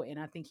video and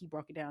I think he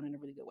broke it down in a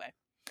really good way.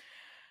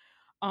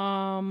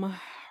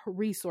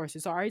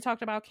 Resources. So I already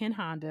talked about Ken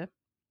Honda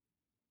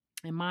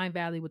and Mind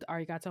Valley with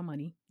Arigato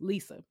Money.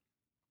 Lisa.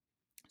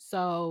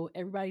 So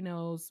everybody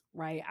knows,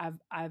 right?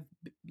 I've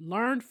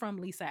learned from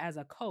Lisa as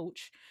a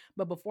coach,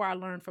 but before I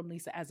learned from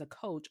Lisa as a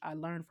coach, I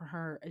learned from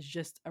her as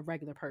just a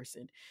regular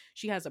person.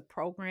 She has a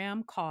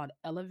program called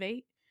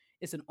Elevate.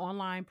 It's an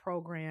online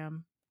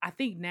program. I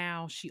think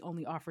now she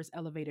only offers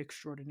Elevate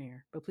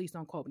Extraordinaire, but please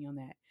don't quote me on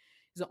that.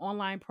 It's an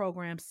online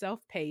program,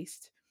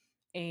 self-paced.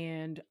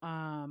 And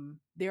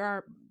there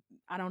are,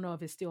 I don't know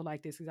if it's still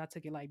like this because I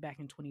took it like back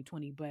in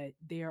 2020, but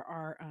there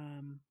are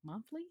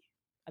monthly.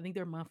 I think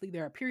they're monthly.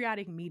 There are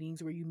periodic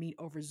meetings where you meet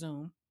over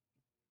Zoom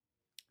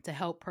to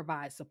help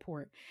provide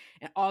support.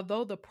 And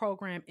although the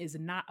program is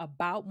not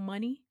about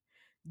money,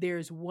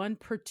 there's one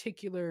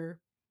particular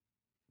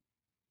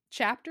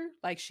chapter,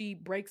 like she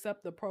breaks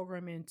up the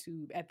program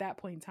into, at that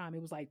point in time,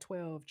 it was like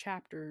 12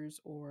 chapters,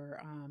 or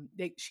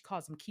she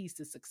calls them keys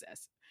to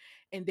success.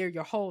 And they're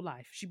your whole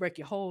life. She break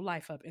your whole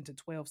life up into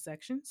 12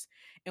 sections.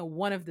 And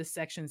one of the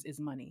sections is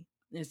money.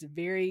 And it's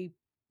very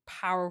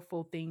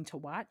powerful thing to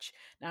watch.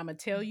 Now I'm gonna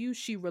tell you,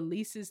 she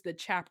releases the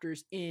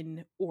chapters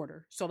in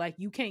order. So like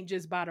you can't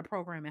just buy the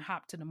program and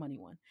hop to the money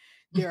one.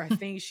 There are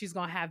things she's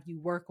gonna have you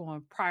work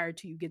on prior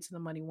to you get to the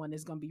money one.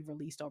 That's gonna be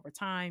released over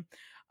time.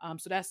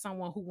 So that's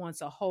someone who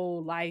wants a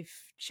whole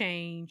life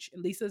change.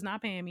 Lisa's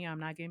not paying me. I'm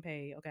not getting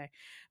paid. Okay.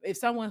 If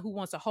someone who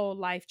wants a whole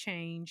life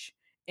change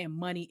and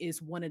money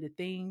is one of the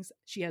things,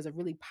 she has a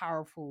really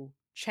powerful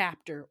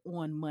chapter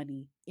on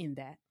money in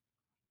that.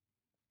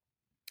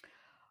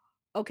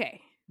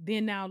 Okay.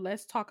 Then now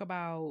let's talk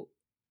about,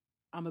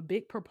 I'm a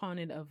big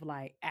proponent of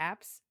like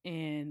apps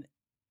and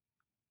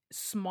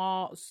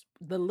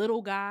the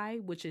little guy,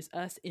 which is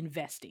us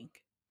investing.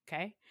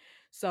 Okay.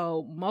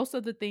 So most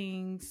of the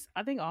things,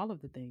 I think all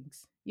of the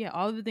things,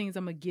 all of the things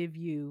I'm going to give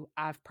you,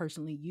 I've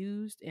personally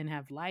used and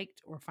have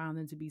liked or found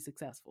them to be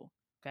successful.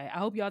 Okay. I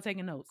hope y'all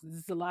taking notes. This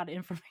is a lot of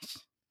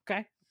information.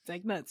 Okay.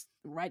 Take notes.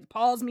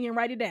 Pause me and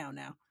write it down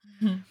now.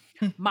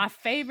 My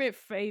favorite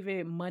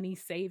money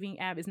saving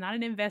app is not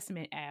an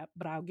investment app,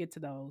 but I'll get to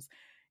those.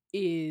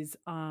 Is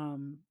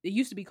it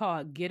used to be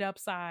called Get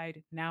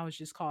Upside. Now it's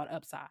just called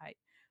Upside.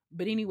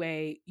 But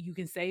anyway, you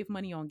can save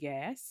money on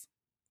gas.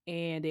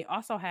 And they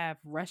also have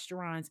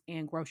restaurants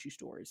and grocery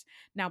stores.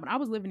 Now, when I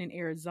was living in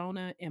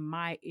Arizona, in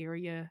my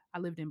area, I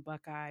lived in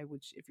Buckeye,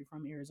 which if you're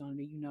from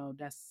Arizona, you know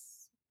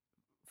that's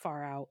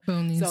far out.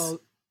 Bonies.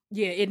 So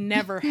yeah, it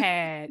never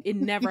had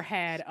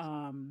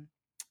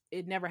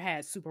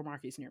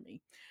supermarkets near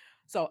me.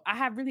 So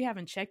I really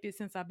haven't checked it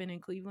since I've been in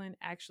Cleveland,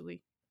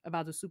 actually,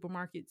 about the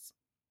supermarkets.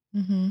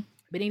 Mm-hmm.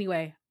 But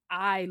anyway,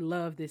 I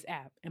love this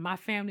app, and my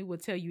family will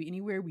tell you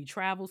anywhere we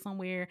travel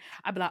somewhere,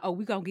 I'd be like, oh,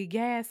 we gonna get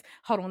gas.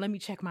 Hold on, let me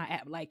check my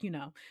app. Like, you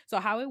know, so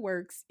how it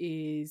works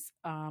is,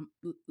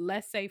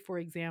 let's say, for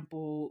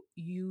example,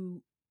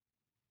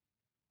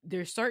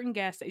 there's certain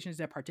gas stations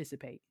that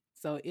participate.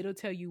 So it'll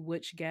tell you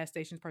which gas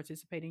stations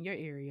participate in your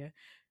area.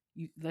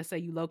 Let's say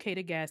you locate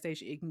a gas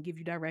station, it can give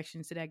you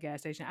directions to that gas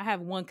station. I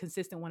have one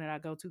consistent one that I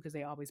go to because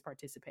they always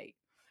participate.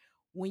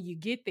 When you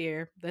get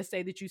there, let's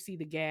say that you see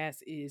the gas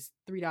is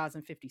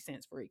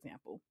 $3.50, for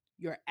example.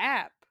 Your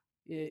app,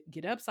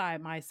 Get Upside,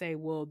 might say,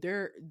 well,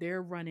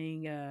 they're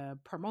running a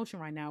promotion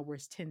right now where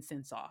it's 10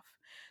 cents off.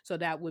 So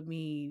that would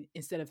mean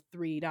instead of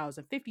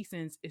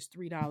 $3.50, it's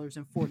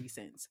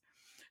 $3.40.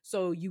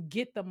 So you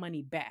get the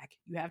money back.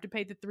 You have to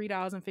pay the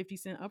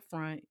 $3.50 up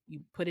front.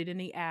 You put it in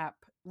the app.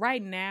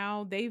 Right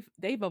now, they've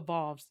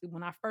evolved.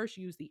 When I first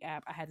used the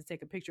app, I had to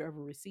take a picture of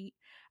a receipt.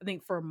 I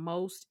think for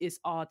most, it's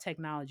all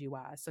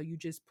technology-wise. So you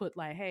just put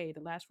like, hey,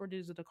 the last 4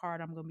 digits of the card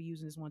I'm going to be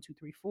using is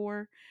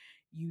 1234.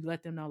 You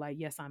let them know like,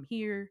 yes, I'm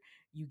here.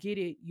 You get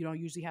it. You don't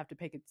usually have to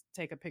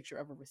take a picture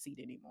of a receipt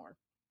anymore.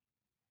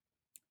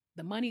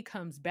 The money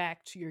comes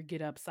back to your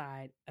Get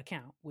Upside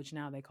account, which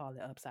now they call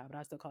it Upside, but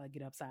I still call it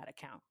Get Upside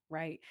account,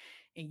 right?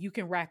 And you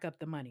can rack up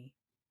the money.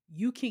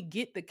 You can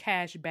get the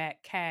cash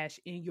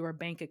in your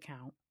bank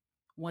account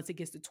once it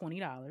gets to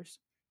 $20,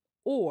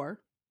 or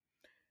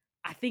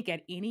I think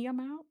at any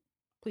amount,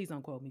 please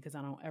don't quote me because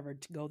I don't ever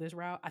go this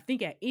route. I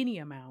think at any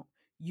amount,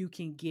 you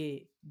can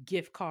get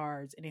gift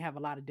cards, and they have a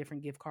lot of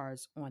different gift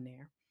cards on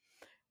there.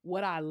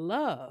 What I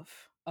love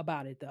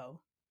about it,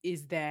 though,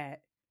 is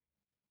that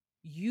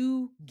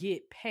you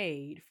get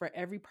paid for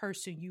every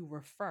person you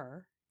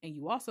refer, and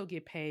you also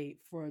get paid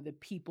for the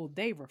people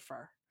they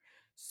refer.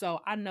 So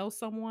I know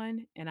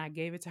someone, and I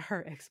gave it to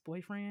her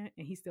ex-boyfriend,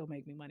 and he still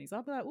make me money. So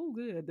I'll be like, oh,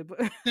 good. The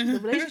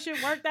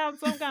relationship worked out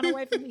some kind of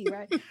way for me,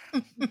 right?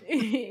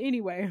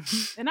 Anyway,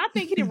 and I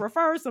think he did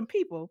refer some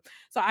people.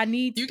 So I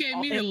need you gave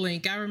me the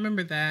link. I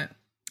remember that.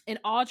 In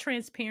all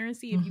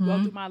transparency, if you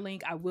go through my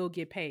link, I will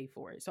get paid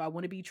for it. So I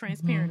want to be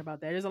transparent about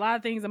that. There's a lot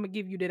of things I'm going to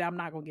give you that I'm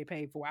not going to get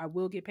paid for. I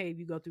will get paid if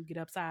you go through Get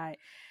Upside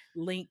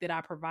link that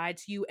I provide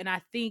to you. And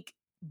I think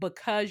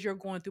because you're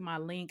going through my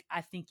link,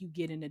 I think you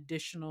get an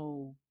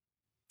additional,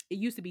 it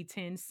used to be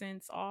 10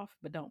 cents off,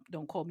 but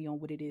don't quote me on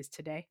what it is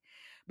today.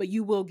 But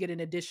you will get an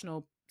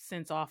additional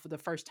cents off for the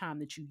first time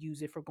that you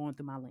use it for going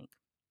through my link.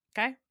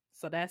 Okay?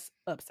 So that's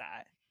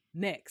Upside.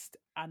 Next,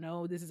 I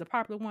know this is a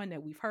popular one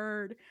that we've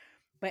heard,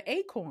 but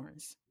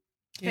Acorns.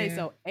 Okay,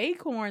 so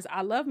Acorns,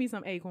 I love me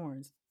some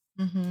Acorns.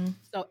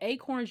 So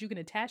Acorns you can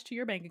attach to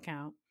your bank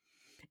account,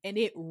 and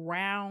it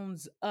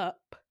rounds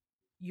up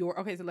your,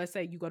 okay, so let's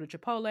say you go to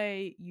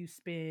Chipotle, you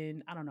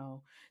spend, I don't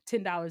know,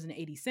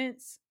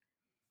 $10.80.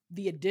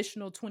 The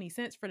additional 20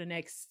 cents for the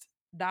next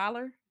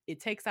 $1, it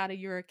takes out of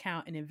your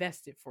account and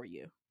invests it for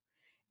you.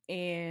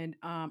 And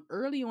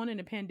early on in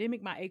the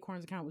pandemic, my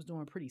Acorns account was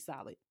doing pretty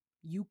solid.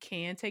 You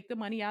can take the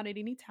money out at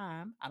any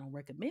time. I don't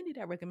recommend it.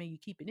 I recommend you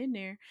keep it in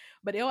there,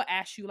 but they'll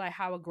ask you like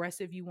how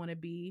aggressive you want to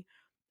be.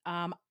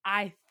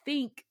 I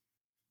think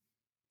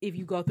if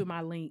you go through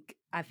my link,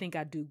 I think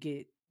I do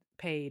get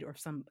paid or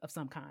some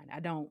kind. I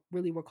don't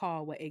really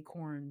recall what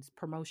Acorns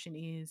promotion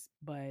is,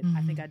 but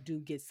I think I do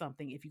get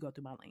something if you go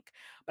through my link.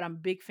 But I'm a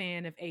big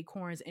fan of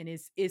Acorns, and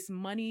it's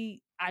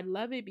money. I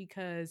love it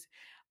because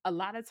a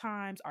lot of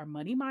times our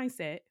money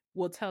mindset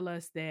will tell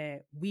us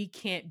that we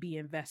can't be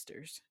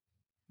investors,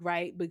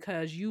 right?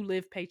 Because you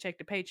live paycheck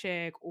to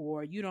paycheck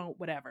or you don't,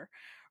 whatever,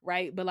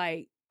 right? But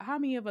like how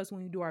many of us,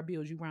 when you do our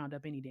bills, you round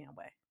up any damn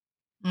way?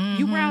 Mm-hmm.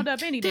 You round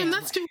up any damn way.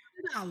 That's $200.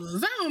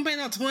 I don't pay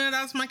no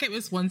 $20 for my cake.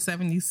 It's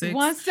 $176.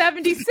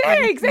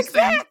 $176,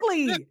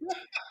 exactly.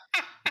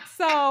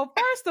 So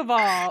first of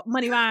all,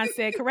 money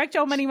mindset, correct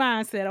your money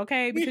mindset,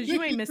 okay? Because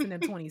you ain't missing them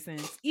 20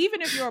 cents.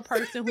 Even if you're a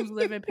person who's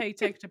living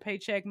paycheck to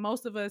paycheck,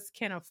 most of us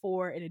can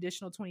afford an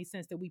additional 20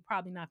 cents that we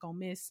probably not gonna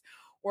miss.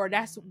 Or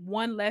that's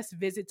one less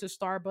visit to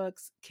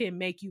Starbucks can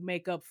make you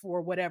make up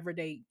for whatever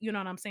they, you know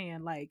what I'm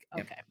saying? Like,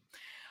 okay.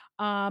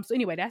 Yep. So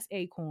anyway, that's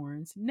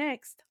Acorns.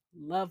 Next,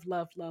 love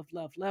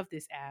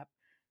this app,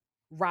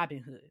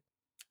 Robinhood.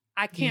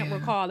 I can't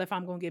recall if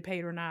I'm gonna get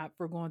paid or not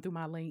for going through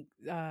my link.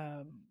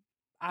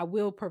 I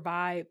will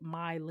provide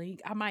my link.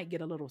 I might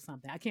get a little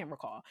something. I can't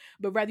recall.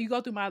 But whether you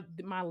go through my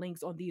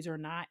links on these or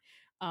not,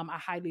 I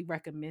highly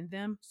recommend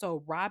them.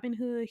 So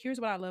Robinhood, here's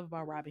what I love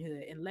about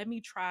Robinhood. And let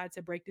me try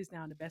to break this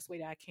down the best way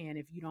that I can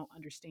if you don't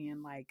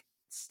understand like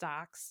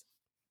stocks.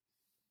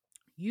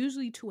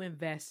 Usually to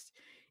invest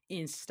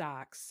in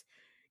stocks,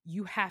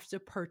 you have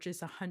to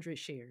purchase 100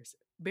 shares.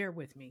 Bear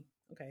with me.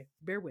 Okay.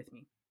 Bear with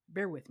me.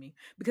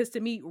 Because to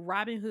me,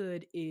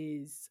 Robinhood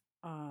is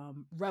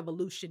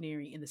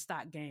revolutionary in the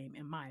stock game,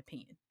 in my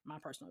opinion, my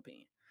personal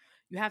opinion.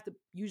 You have to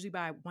usually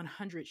buy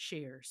 100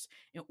 shares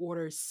in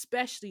order,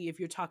 especially if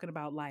you're talking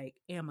about like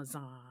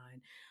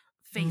Amazon,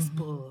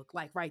 Facebook,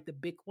 like, right, the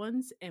big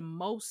ones. And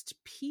most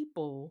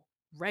people,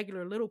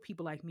 regular little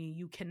people like me,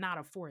 you cannot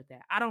afford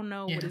that. I don't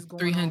know what is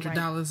going on.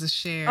 $300 a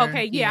share.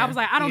 Okay, I was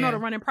like, I don't know the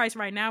running price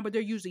right now, but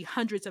they're usually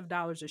hundreds of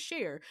dollars a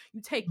share.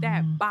 You take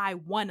that by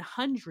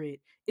 100,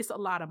 it's a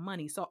lot of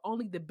money. So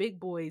only the big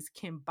boys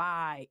can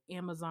buy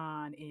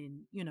Amazon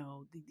and, you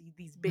know,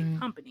 these big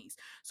companies.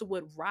 So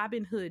what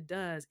Robinhood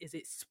does is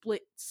it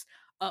splits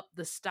up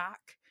the stock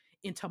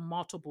into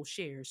multiple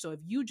shares. So if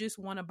you just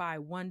want to buy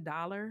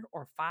 $1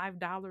 or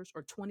 $5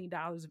 or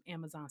 $20 of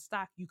Amazon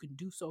stock, you can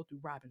do so through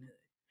Robinhood.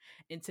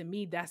 And to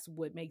me, that's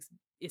what makes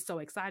it so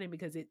exciting,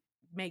 because it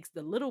makes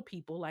the little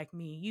people like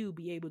me and you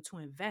be able to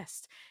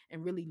invest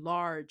in really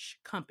large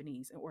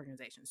companies and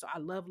organizations. So I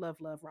love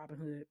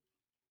Robinhood.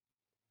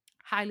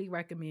 Highly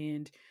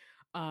recommend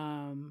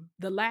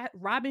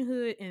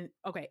Robinhood and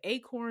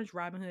Acorns,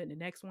 Robinhood, and the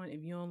next one.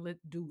 If you don't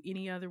do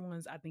any other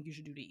ones, I think you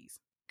should do these.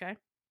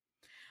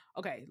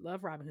 Okay,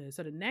 love Robinhood.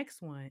 So the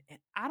next one, and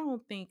I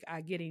don't think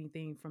I get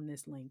anything from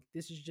this link.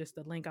 This is just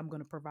the link I'm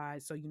going to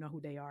provide so you know who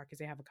they are, because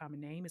they have a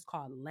common name. It's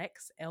called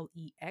Lex,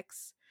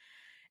 L-E-X.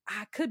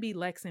 I could be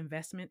Lex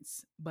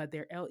Investments, but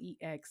they're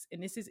L-E-X.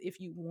 And this is if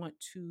you want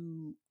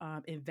to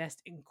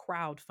invest in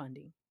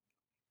crowdfunding.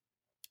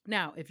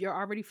 Now, if you're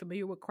already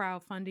familiar with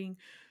crowdfunding,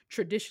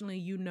 traditionally,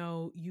 you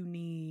know, you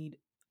need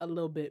a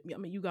little bit. I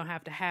mean, you're going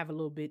to have a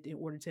little bit in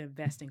order to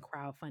invest in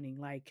crowdfunding.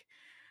 Like,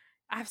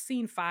 I've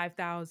seen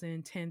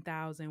 5,000,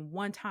 10,000.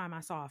 One time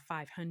I saw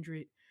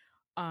 500.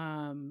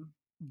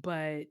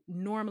 But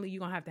normally you're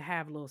going to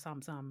have a little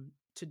something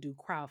to do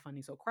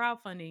crowdfunding. So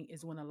crowdfunding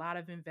is when a lot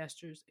of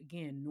investors,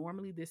 again,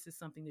 normally this is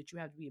something that you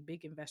have to be a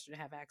big investor to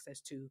have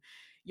access to.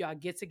 Y'all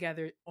get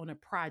together on a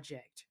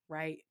project,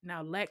 right?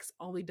 Now, Lex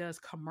only does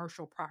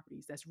commercial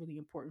properties. That's really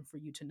important for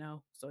you to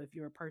know. So if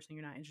you're a person,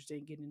 you're not interested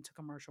in getting into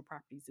commercial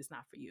properties, it's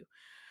not for you.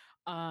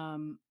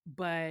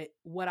 But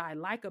what I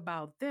like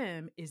about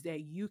them is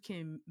that you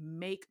can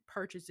make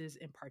purchases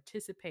and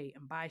participate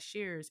and buy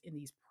shares in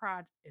these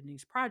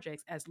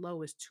projects as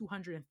low as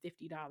 $250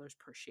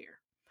 per share.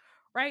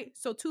 Right?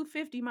 So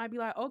 $250 might be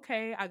like,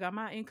 okay, I got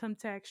my income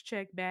tax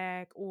check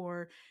back,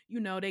 or, you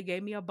know, they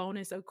gave me a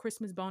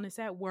Christmas bonus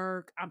at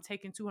work. I'm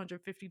taking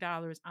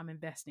 $250. I'm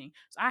investing.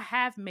 So I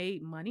have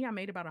made money. I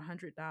made about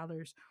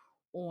 $100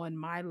 on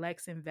my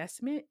Lex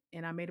investment,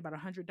 and I made about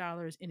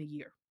 $100 in a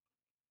year.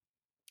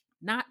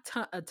 Not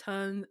a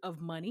ton of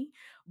money,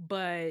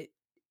 but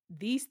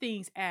these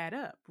things add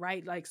up,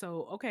 right? Like,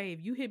 so, okay,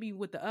 if you hit me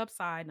with the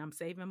upside and I'm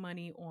saving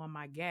money on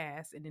my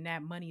gas, and then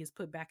that money is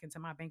put back into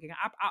my bank account,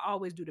 I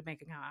always do the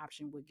bank account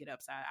option with get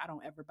upside. I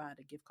don't ever buy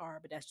the gift card,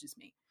 but that's just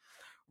me,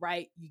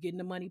 right? You're getting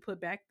the money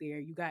put back there.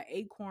 You got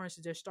Acorns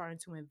that they're starting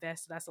to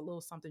invest. So that's a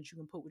little something you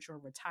can put with your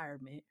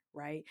retirement,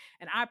 right?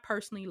 And I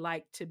personally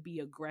like to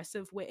be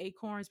aggressive with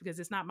Acorns because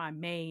it's not my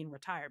main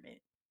retirement.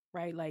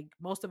 Right? Like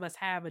most of us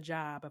have a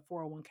job, a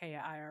 401k,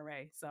 an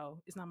IRA.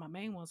 So it's not my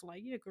main one. So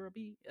like, yeah, girl,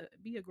 be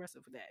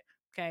aggressive with that.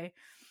 Okay.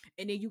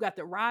 And then you got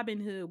the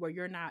Robinhood where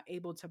you're not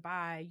able to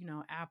buy, you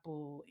know,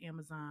 Apple,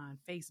 Amazon,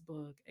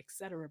 Facebook,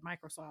 etc.,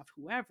 Microsoft,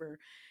 whoever.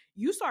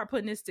 You start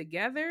putting this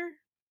together.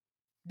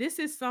 This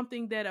is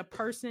something that a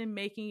person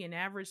making an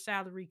average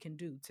salary can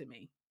do to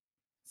me.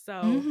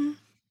 So,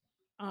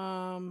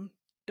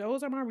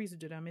 those are my resources.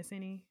 Did I miss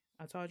any?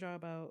 I told y'all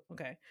about,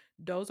 okay.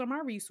 Those are my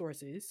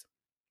resources.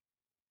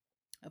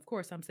 Of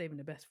course, I'm saving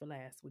the best for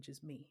last, which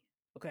is me.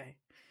 Okay.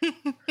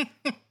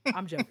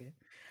 I'm joking.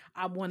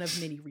 I'm one of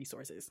many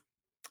resources.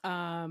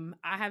 I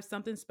have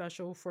something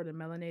special for the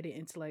Melanated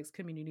Intellects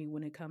community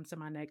when it comes to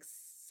my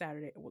next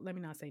Saturday. Well, let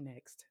me not say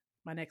next.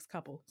 My next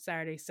couple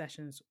Saturday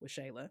sessions with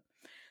Shayla.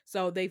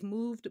 So they've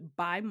moved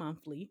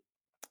bi-monthly.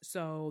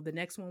 So the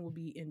next one will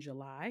be in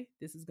July.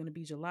 This is going to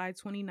be July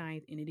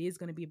 29th, and it is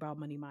going to be about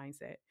money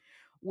mindset.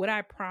 What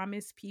I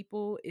promise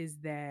people is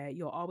that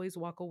you'll always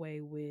walk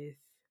away with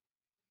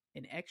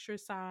an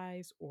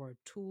exercise or a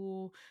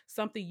tool,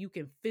 something you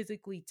can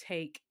physically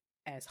take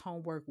as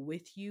homework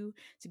with you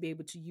to be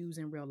able to use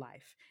in real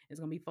life. It's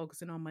going to be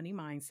focusing on money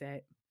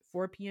mindset,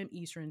 4 p.m.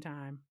 Eastern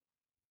time.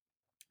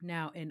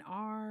 Now, in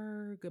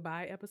our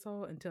goodbye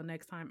episode, until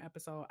next time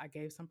episode, I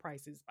gave some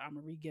prices. I'm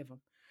going to re-give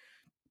them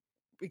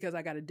because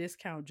I got a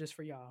discount just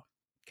for y'all.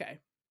 Okay.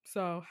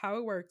 So how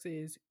it works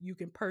is you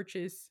can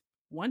purchase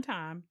one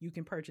time. You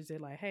can purchase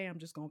it like, hey, I'm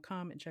just going to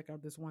come and check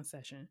out this one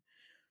session.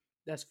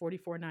 That's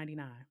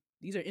 $44.99.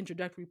 These are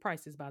introductory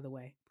prices, by the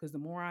way, because the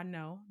more I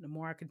know, the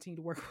more I continue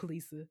to work with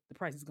Lisa, the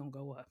price is going to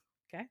go up.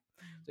 Okay.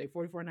 So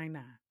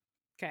 $44.99.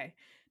 Okay.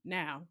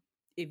 Now,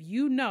 if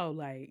you know,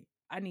 like,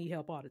 I need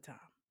help all the time.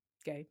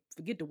 Okay.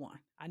 Forget the one.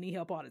 I need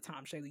help all the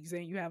time. Shayla, you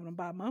saying you having them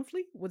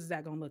bi-monthly? What is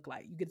that going to look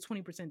like? You get a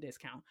 20%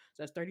 discount.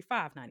 So that's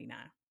 $35.99.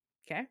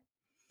 Okay.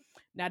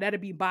 Now that'll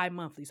be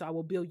bi-monthly. So I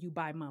will bill you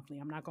bi-monthly.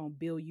 I'm not going to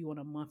bill you on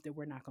a month that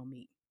we're not going to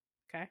meet.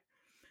 Okay.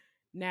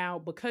 Now,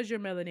 because you're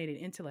Melanated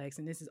Intellects,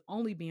 and this is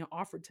only being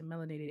offered to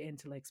Melanated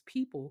Intellects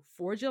people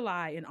for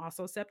July and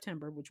also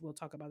September, which we'll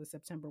talk about the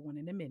September one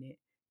in a minute,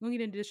 you'll get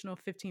an additional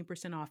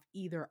 15% off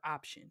either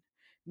option.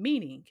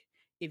 Meaning,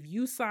 if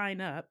you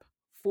sign up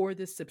for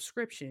this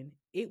subscription,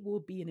 it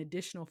will be an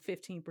additional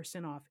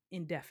 15% off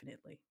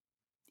indefinitely.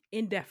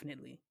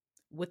 Indefinitely.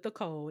 With the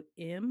code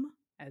M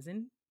as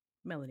in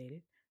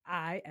Melanated,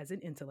 I as in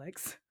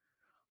Intellects,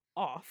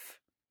 off.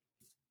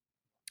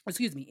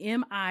 Excuse me,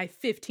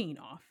 MI15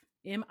 off.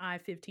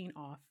 MI15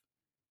 off.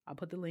 I'll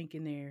put the link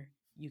in there.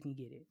 You can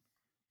get it.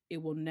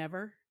 It will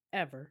never,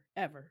 ever,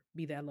 ever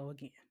be that low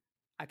again.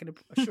 I can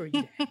assure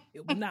you that.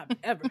 It will not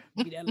ever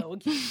be that low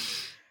again.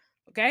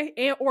 Okay?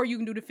 And or you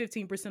can do the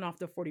 15% off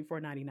the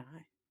 $44.99.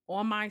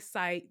 On my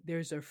site,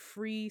 there's a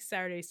free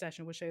Saturday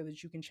session with Shayla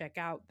that you can check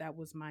out. That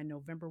was my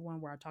November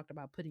one where I talked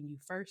about putting you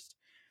first.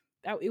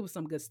 It was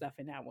some good stuff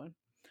in that one.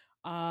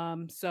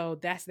 So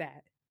that's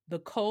that. The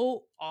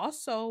code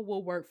also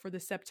will work for the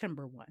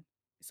September one.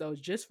 So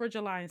just for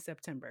July and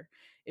September.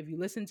 If you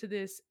listen to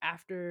this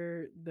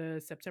after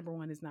the September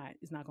one, it's not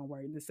going to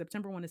work. The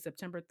September one is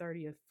September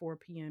 30th, 4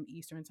 p.m.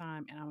 Eastern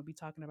time. And I'm going to be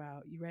talking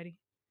about, you ready?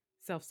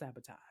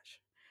 Self-sabotage.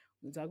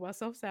 We'll talk about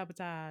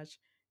self-sabotage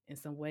and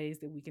some ways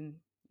that we can,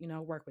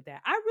 work with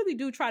that. I really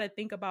do try to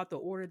think about the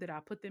order that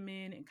I put them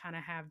in and kind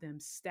of have them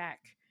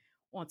stack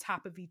on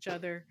top of each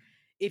other.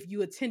 If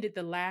you attended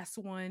the last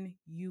one,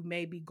 you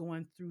may be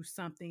going through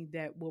something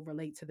that will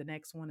relate to the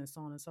next one and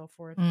so on and so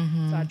forth.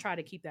 Mm-hmm. So I try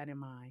to keep that in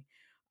mind.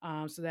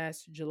 So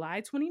that's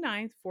July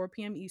 29th, 4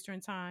 p.m. Eastern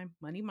time,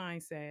 Money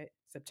Mindset.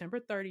 September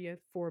 30th,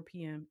 4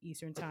 p.m.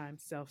 Eastern time,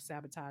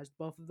 Self-Sabotage.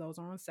 Both of those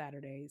are on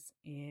Saturdays.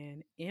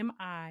 And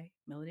MI,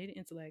 Melanated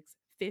Intellects,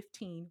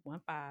 15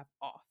 off.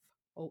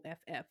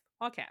 OFF,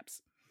 all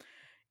caps.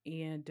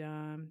 And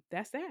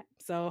that's that.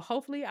 So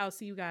hopefully I'll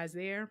see you guys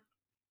there.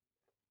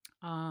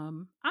 I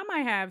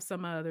might have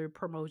some other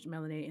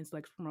Melanated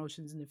Intellects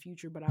promotions in the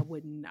future, but I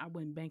wouldn't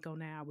bank on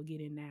that. I would get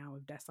in now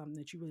if that's something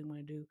that you really want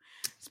to do,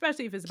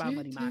 especially if it's about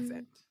money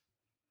mindset.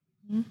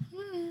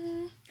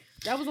 Mm-hmm.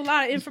 That was a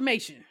lot of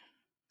information.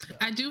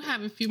 I do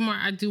have a few more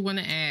I do want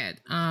to add.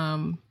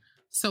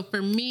 So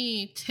for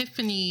me,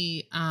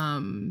 Tiffany,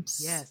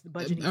 yes,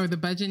 the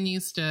budget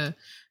needs to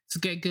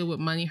get good with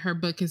money. Her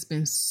book has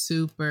been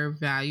super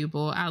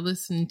valuable. I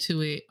listened to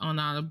it on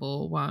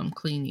Audible while I'm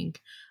cleaning.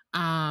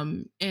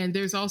 And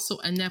there's also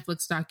a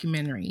Netflix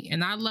documentary,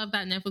 and I love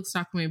that Netflix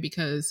documentary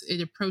because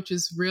it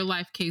approaches real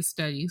life case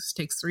studies,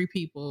 takes 3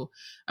 people,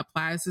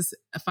 applies this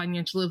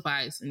financial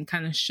advice, and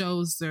kind of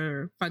shows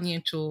their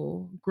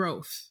financial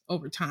growth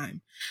over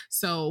time.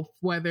 So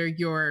whether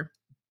you're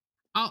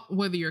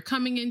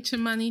coming into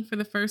money for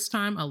the first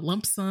time, a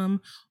lump sum,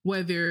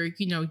 whether,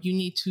 you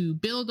need to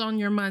build on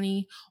your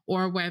money,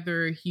 or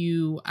whether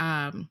you,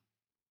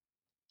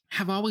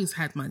 have always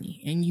had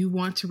money and you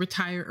want to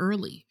retire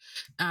early.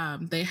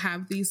 They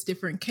have these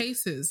different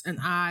cases, and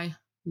I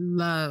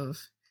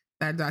love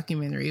that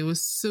documentary. It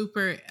was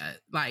super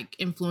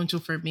influential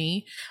for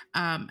me.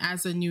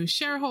 As a new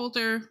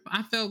shareholder,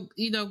 I felt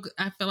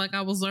like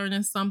I was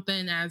learning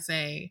something as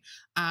a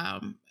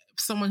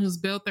someone who's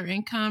built their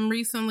income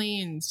recently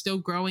and still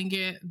growing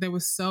it. There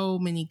was so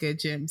many good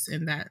gems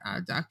in that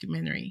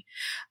documentary.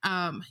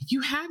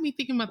 You had me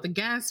thinking about the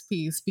gas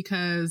piece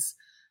because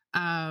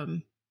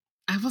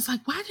I was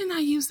like, why didn't I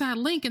use that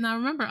link? And I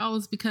remember,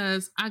 it's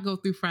because I go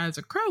through fries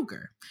at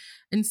Kroger.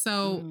 And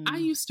so I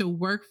used to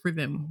work for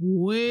them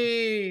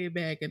way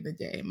back in the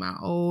day. My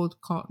old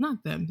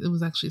not them, it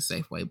was actually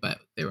Safeway, but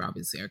they were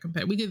obviously our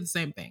competitor. We did the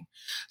same thing.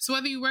 So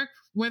whether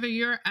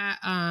you're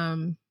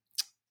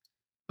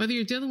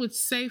dealing with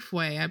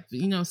Safeway,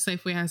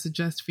 Safeway has a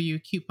Just For You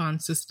coupon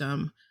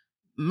system.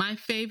 My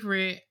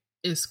favorite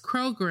is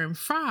Kroger and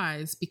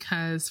fries,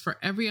 because for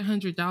every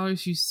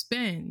 $100 you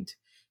spend,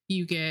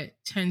 you get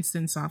 10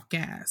 cents off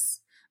gas,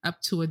 up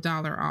to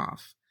 $1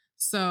 off.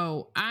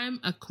 So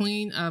I'm a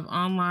queen of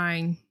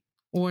online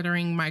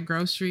ordering my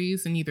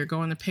groceries and either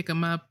going to pick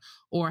them up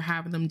or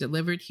having them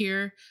delivered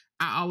here,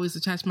 I always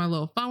attach my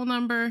little phone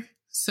number.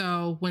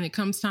 So when it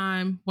comes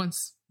time,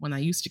 when I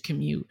used to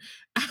commute,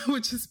 I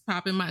would just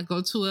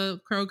go to a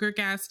Kroger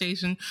gas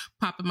station,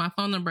 pop in my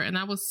phone number, and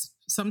I would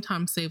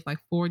sometimes save like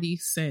 40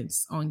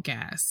 cents on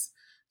gas.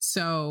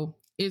 So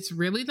it's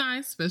really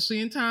nice, especially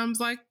in times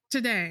like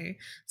today.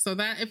 So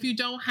that if you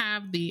don't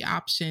have the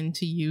option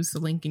to use the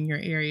link in your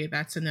area,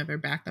 that's another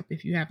backup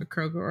if you have a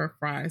Kroger or a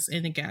Fry's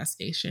in a gas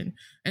station.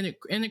 And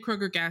in a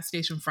Kroger gas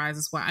station, Fry's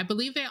as well. I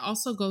believe they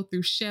also go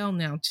through Shell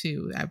now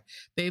too.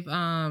 They've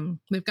got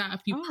a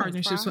few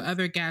partnerships with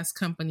other gas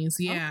companies.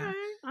 Yeah. Okay.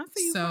 I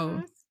see you.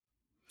 So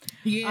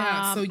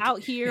yeah. So out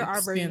here,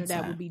 our version of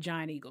that would be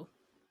Giant Eagle.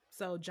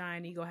 So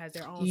Giant Eagle has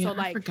their own. Yeah, so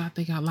like, I forgot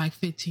they got like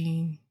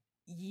 15.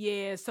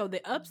 Yeah, so the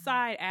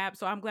Upside app,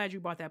 so I'm glad you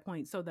brought that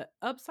point. So the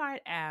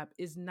Upside app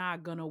is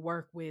not going to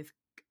work with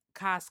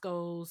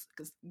Costco's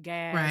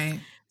gas, right.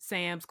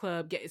 Sam's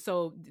Club.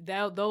 So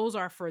those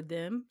are for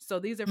them. So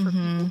these are for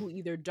people who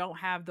either don't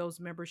have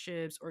those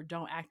memberships or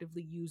don't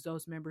actively use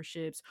those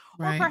memberships.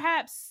 Right. Or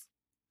perhaps,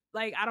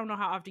 like, I don't know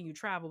how often you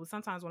travel, but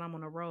sometimes when I'm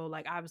on a road,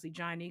 like obviously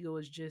Giant Eagle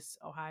is just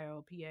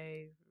Ohio,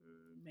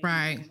 PA,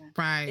 right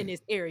in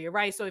this area,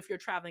 right? So if you're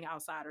traveling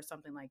outside or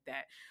something like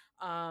that.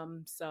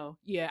 So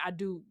yeah, I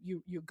do.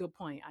 You're good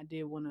point. I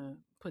did want to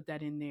put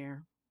that in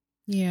there.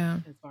 Yeah,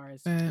 as far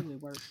as who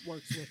it works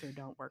with or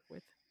don't work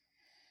with.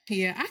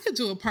 Yeah, I could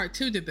do a part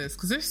 2 to this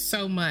because there's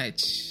so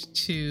much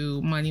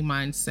to money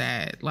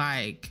mindset,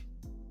 like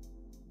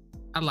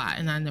a lot,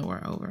 and I know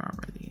we're over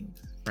already,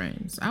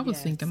 friends. I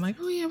was thinking like,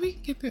 oh yeah, we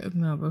can get through.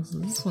 No,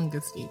 this one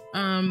gets deep.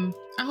 I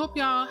hope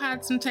y'all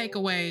had some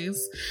takeaways.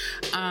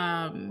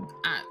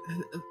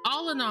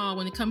 All in all,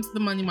 when it comes to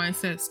the money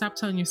mindset, stop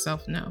telling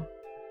yourself no.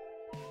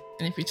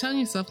 And if you're telling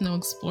yourself no,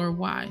 explore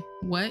why.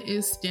 What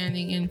is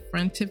standing in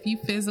front of you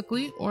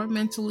physically or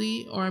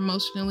mentally or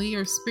emotionally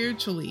or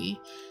spiritually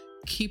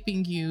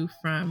keeping you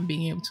from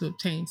being able to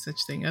obtain such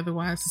thing?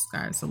 Otherwise, the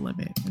sky's the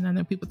limit. And I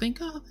know people think,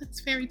 oh,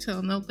 that's fairy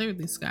tale. No,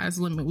 literally, sky's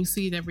the limit. We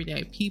see it every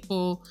day.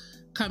 People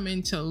come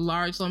into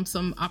large lump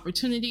sum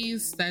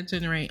opportunities that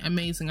generate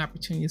amazing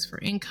opportunities for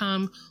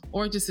income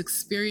or just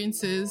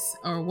experiences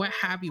or what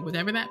have you,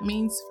 whatever that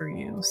means for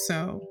you.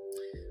 So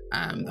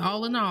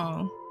all in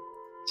all,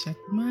 check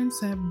the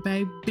mindset,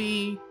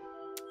 baby.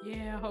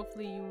 Yeah,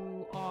 hopefully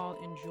you all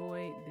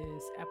enjoyed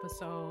this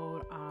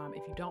episode.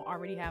 If you don't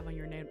already have on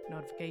your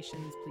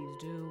notifications, please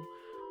do.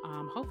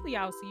 Hopefully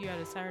I'll see you at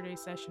a Saturday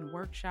session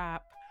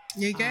workshop.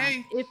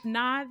 Yay. If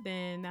not,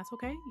 then that's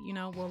okay. You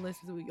know, we'll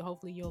listen.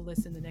 Hopefully you'll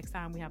listen the next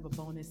time we have a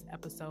bonus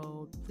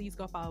episode. Please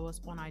go follow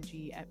us on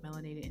IG at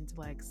Melanated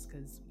Intellects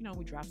because, you know,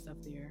 we drop stuff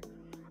there.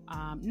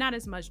 Not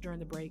as much during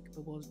the break,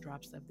 but we'll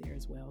drop stuff there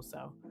as well.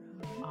 So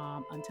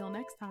until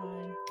next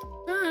time.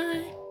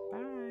 Bye.